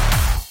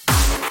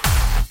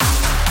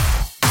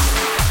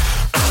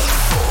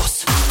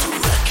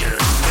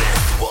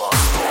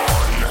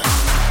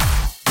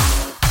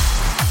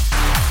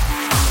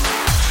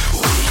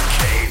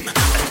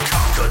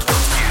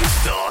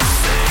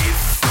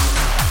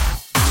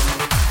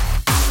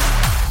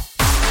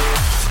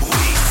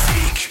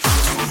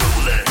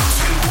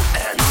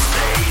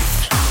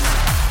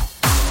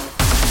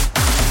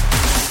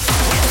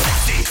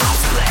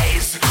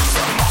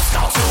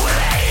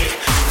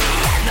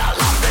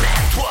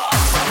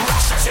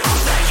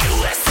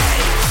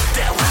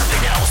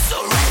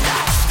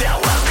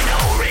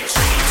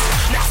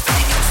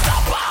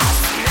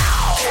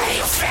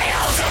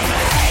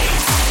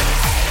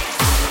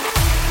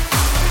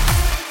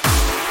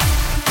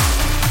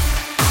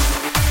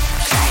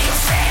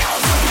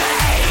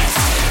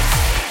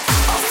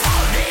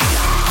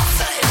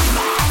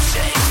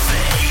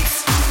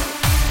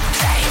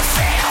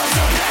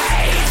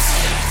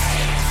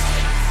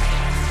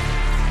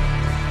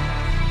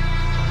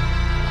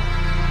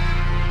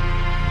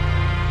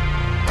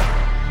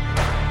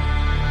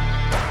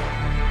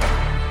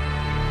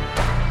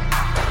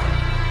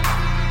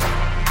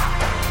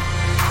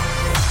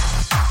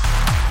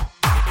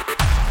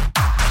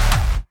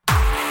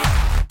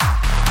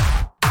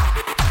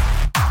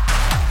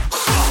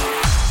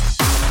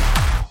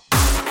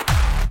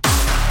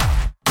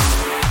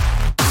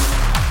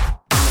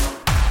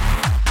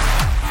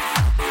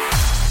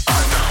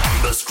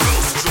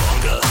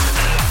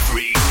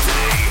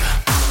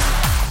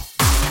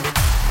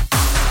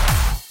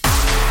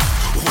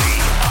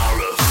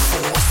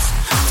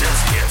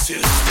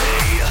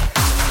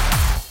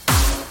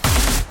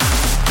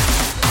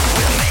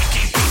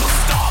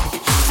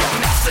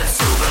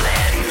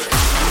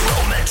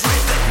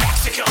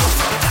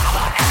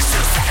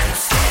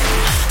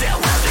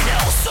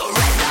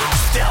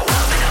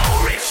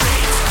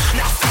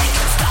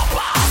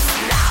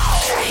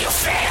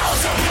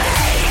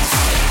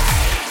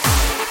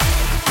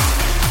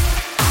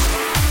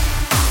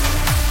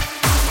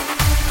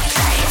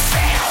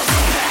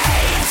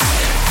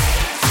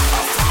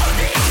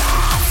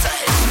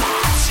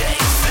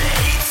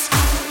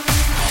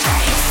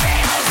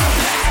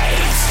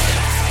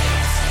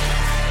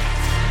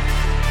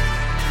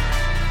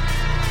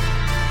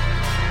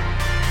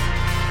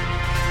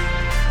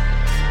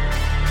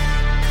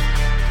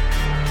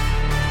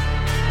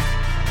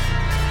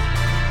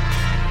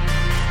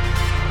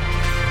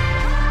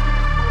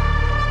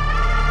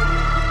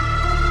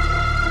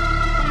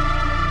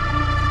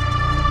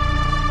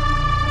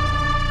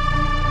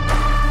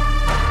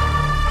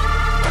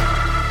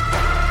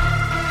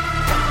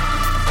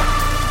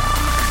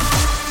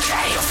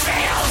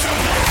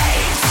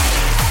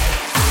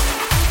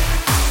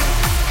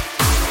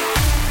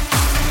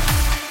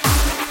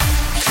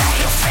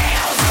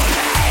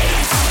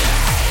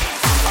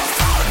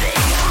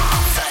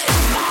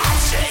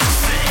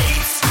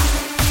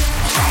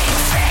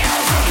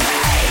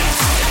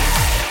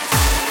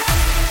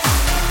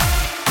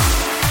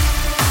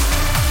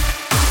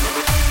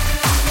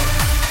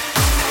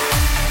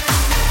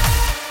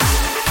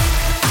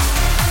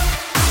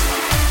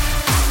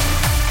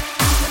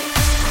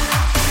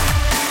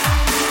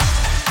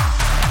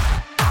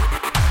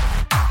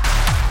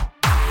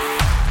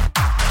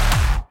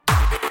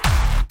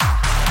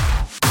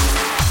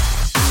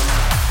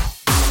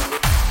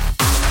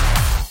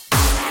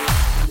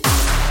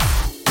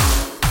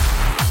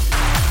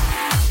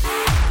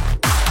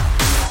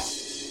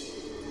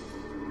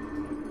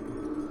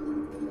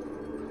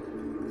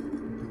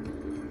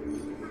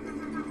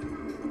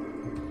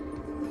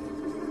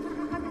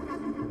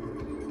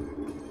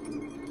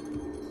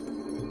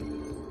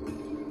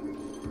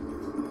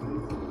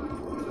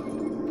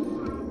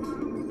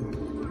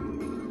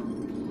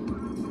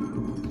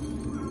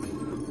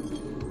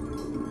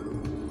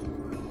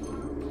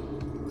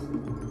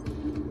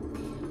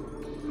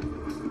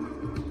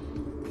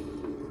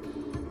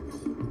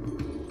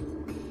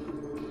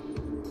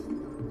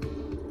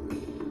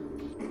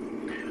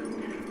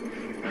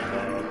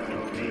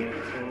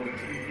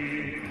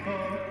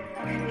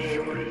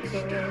 I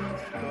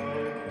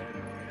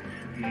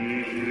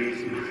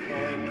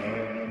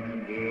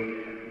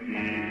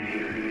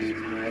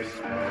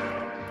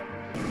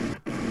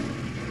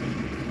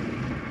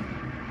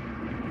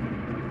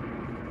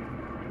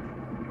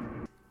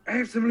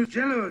have some loose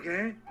jello,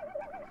 okay?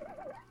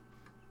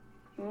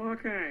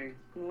 Okay,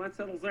 well, that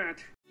settles that.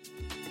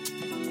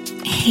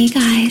 Hey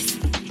guys,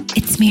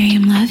 it's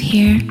Miriam Love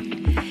here,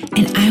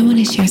 and I want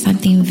to share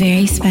something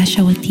very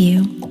special with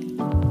you.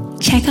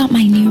 Check out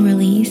my new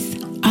release,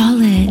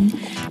 All In,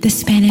 the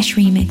Spanish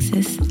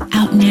remixes,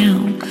 out now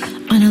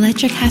on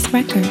Electric House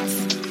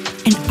Records.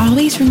 And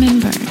always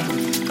remember,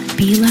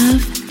 be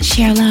love,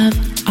 share love,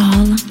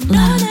 all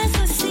love.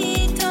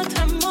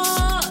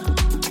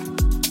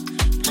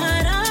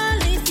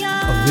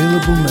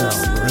 Available now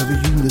wherever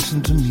you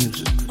listen to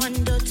music.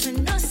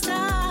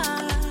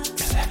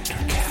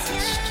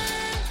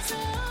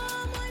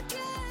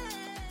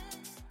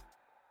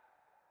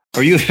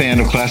 Are you a fan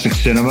of classic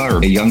cinema or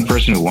a young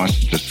person who wants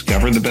to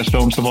discover the best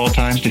films of all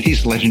time? Do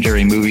these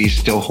legendary movies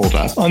still hold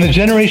up? On the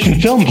Generation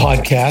Film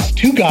podcast,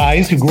 two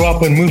guys who grew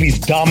up when movies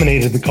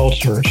dominated the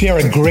culture share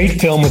a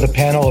great film with a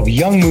panel of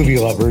young movie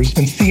lovers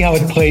and see how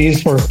it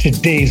plays for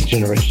today's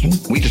generation.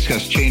 We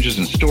discuss changes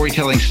in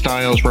storytelling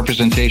styles,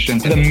 representation,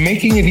 the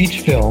making of each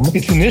film,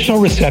 its initial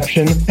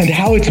reception, and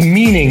how its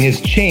meaning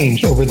has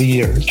changed over the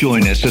years.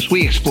 Join us as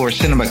we explore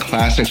cinema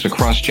classics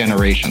across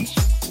generations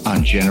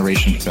on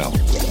Generation Film.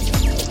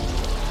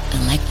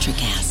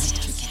 Electricast.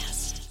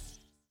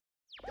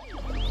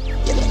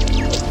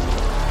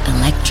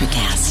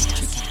 Electricast.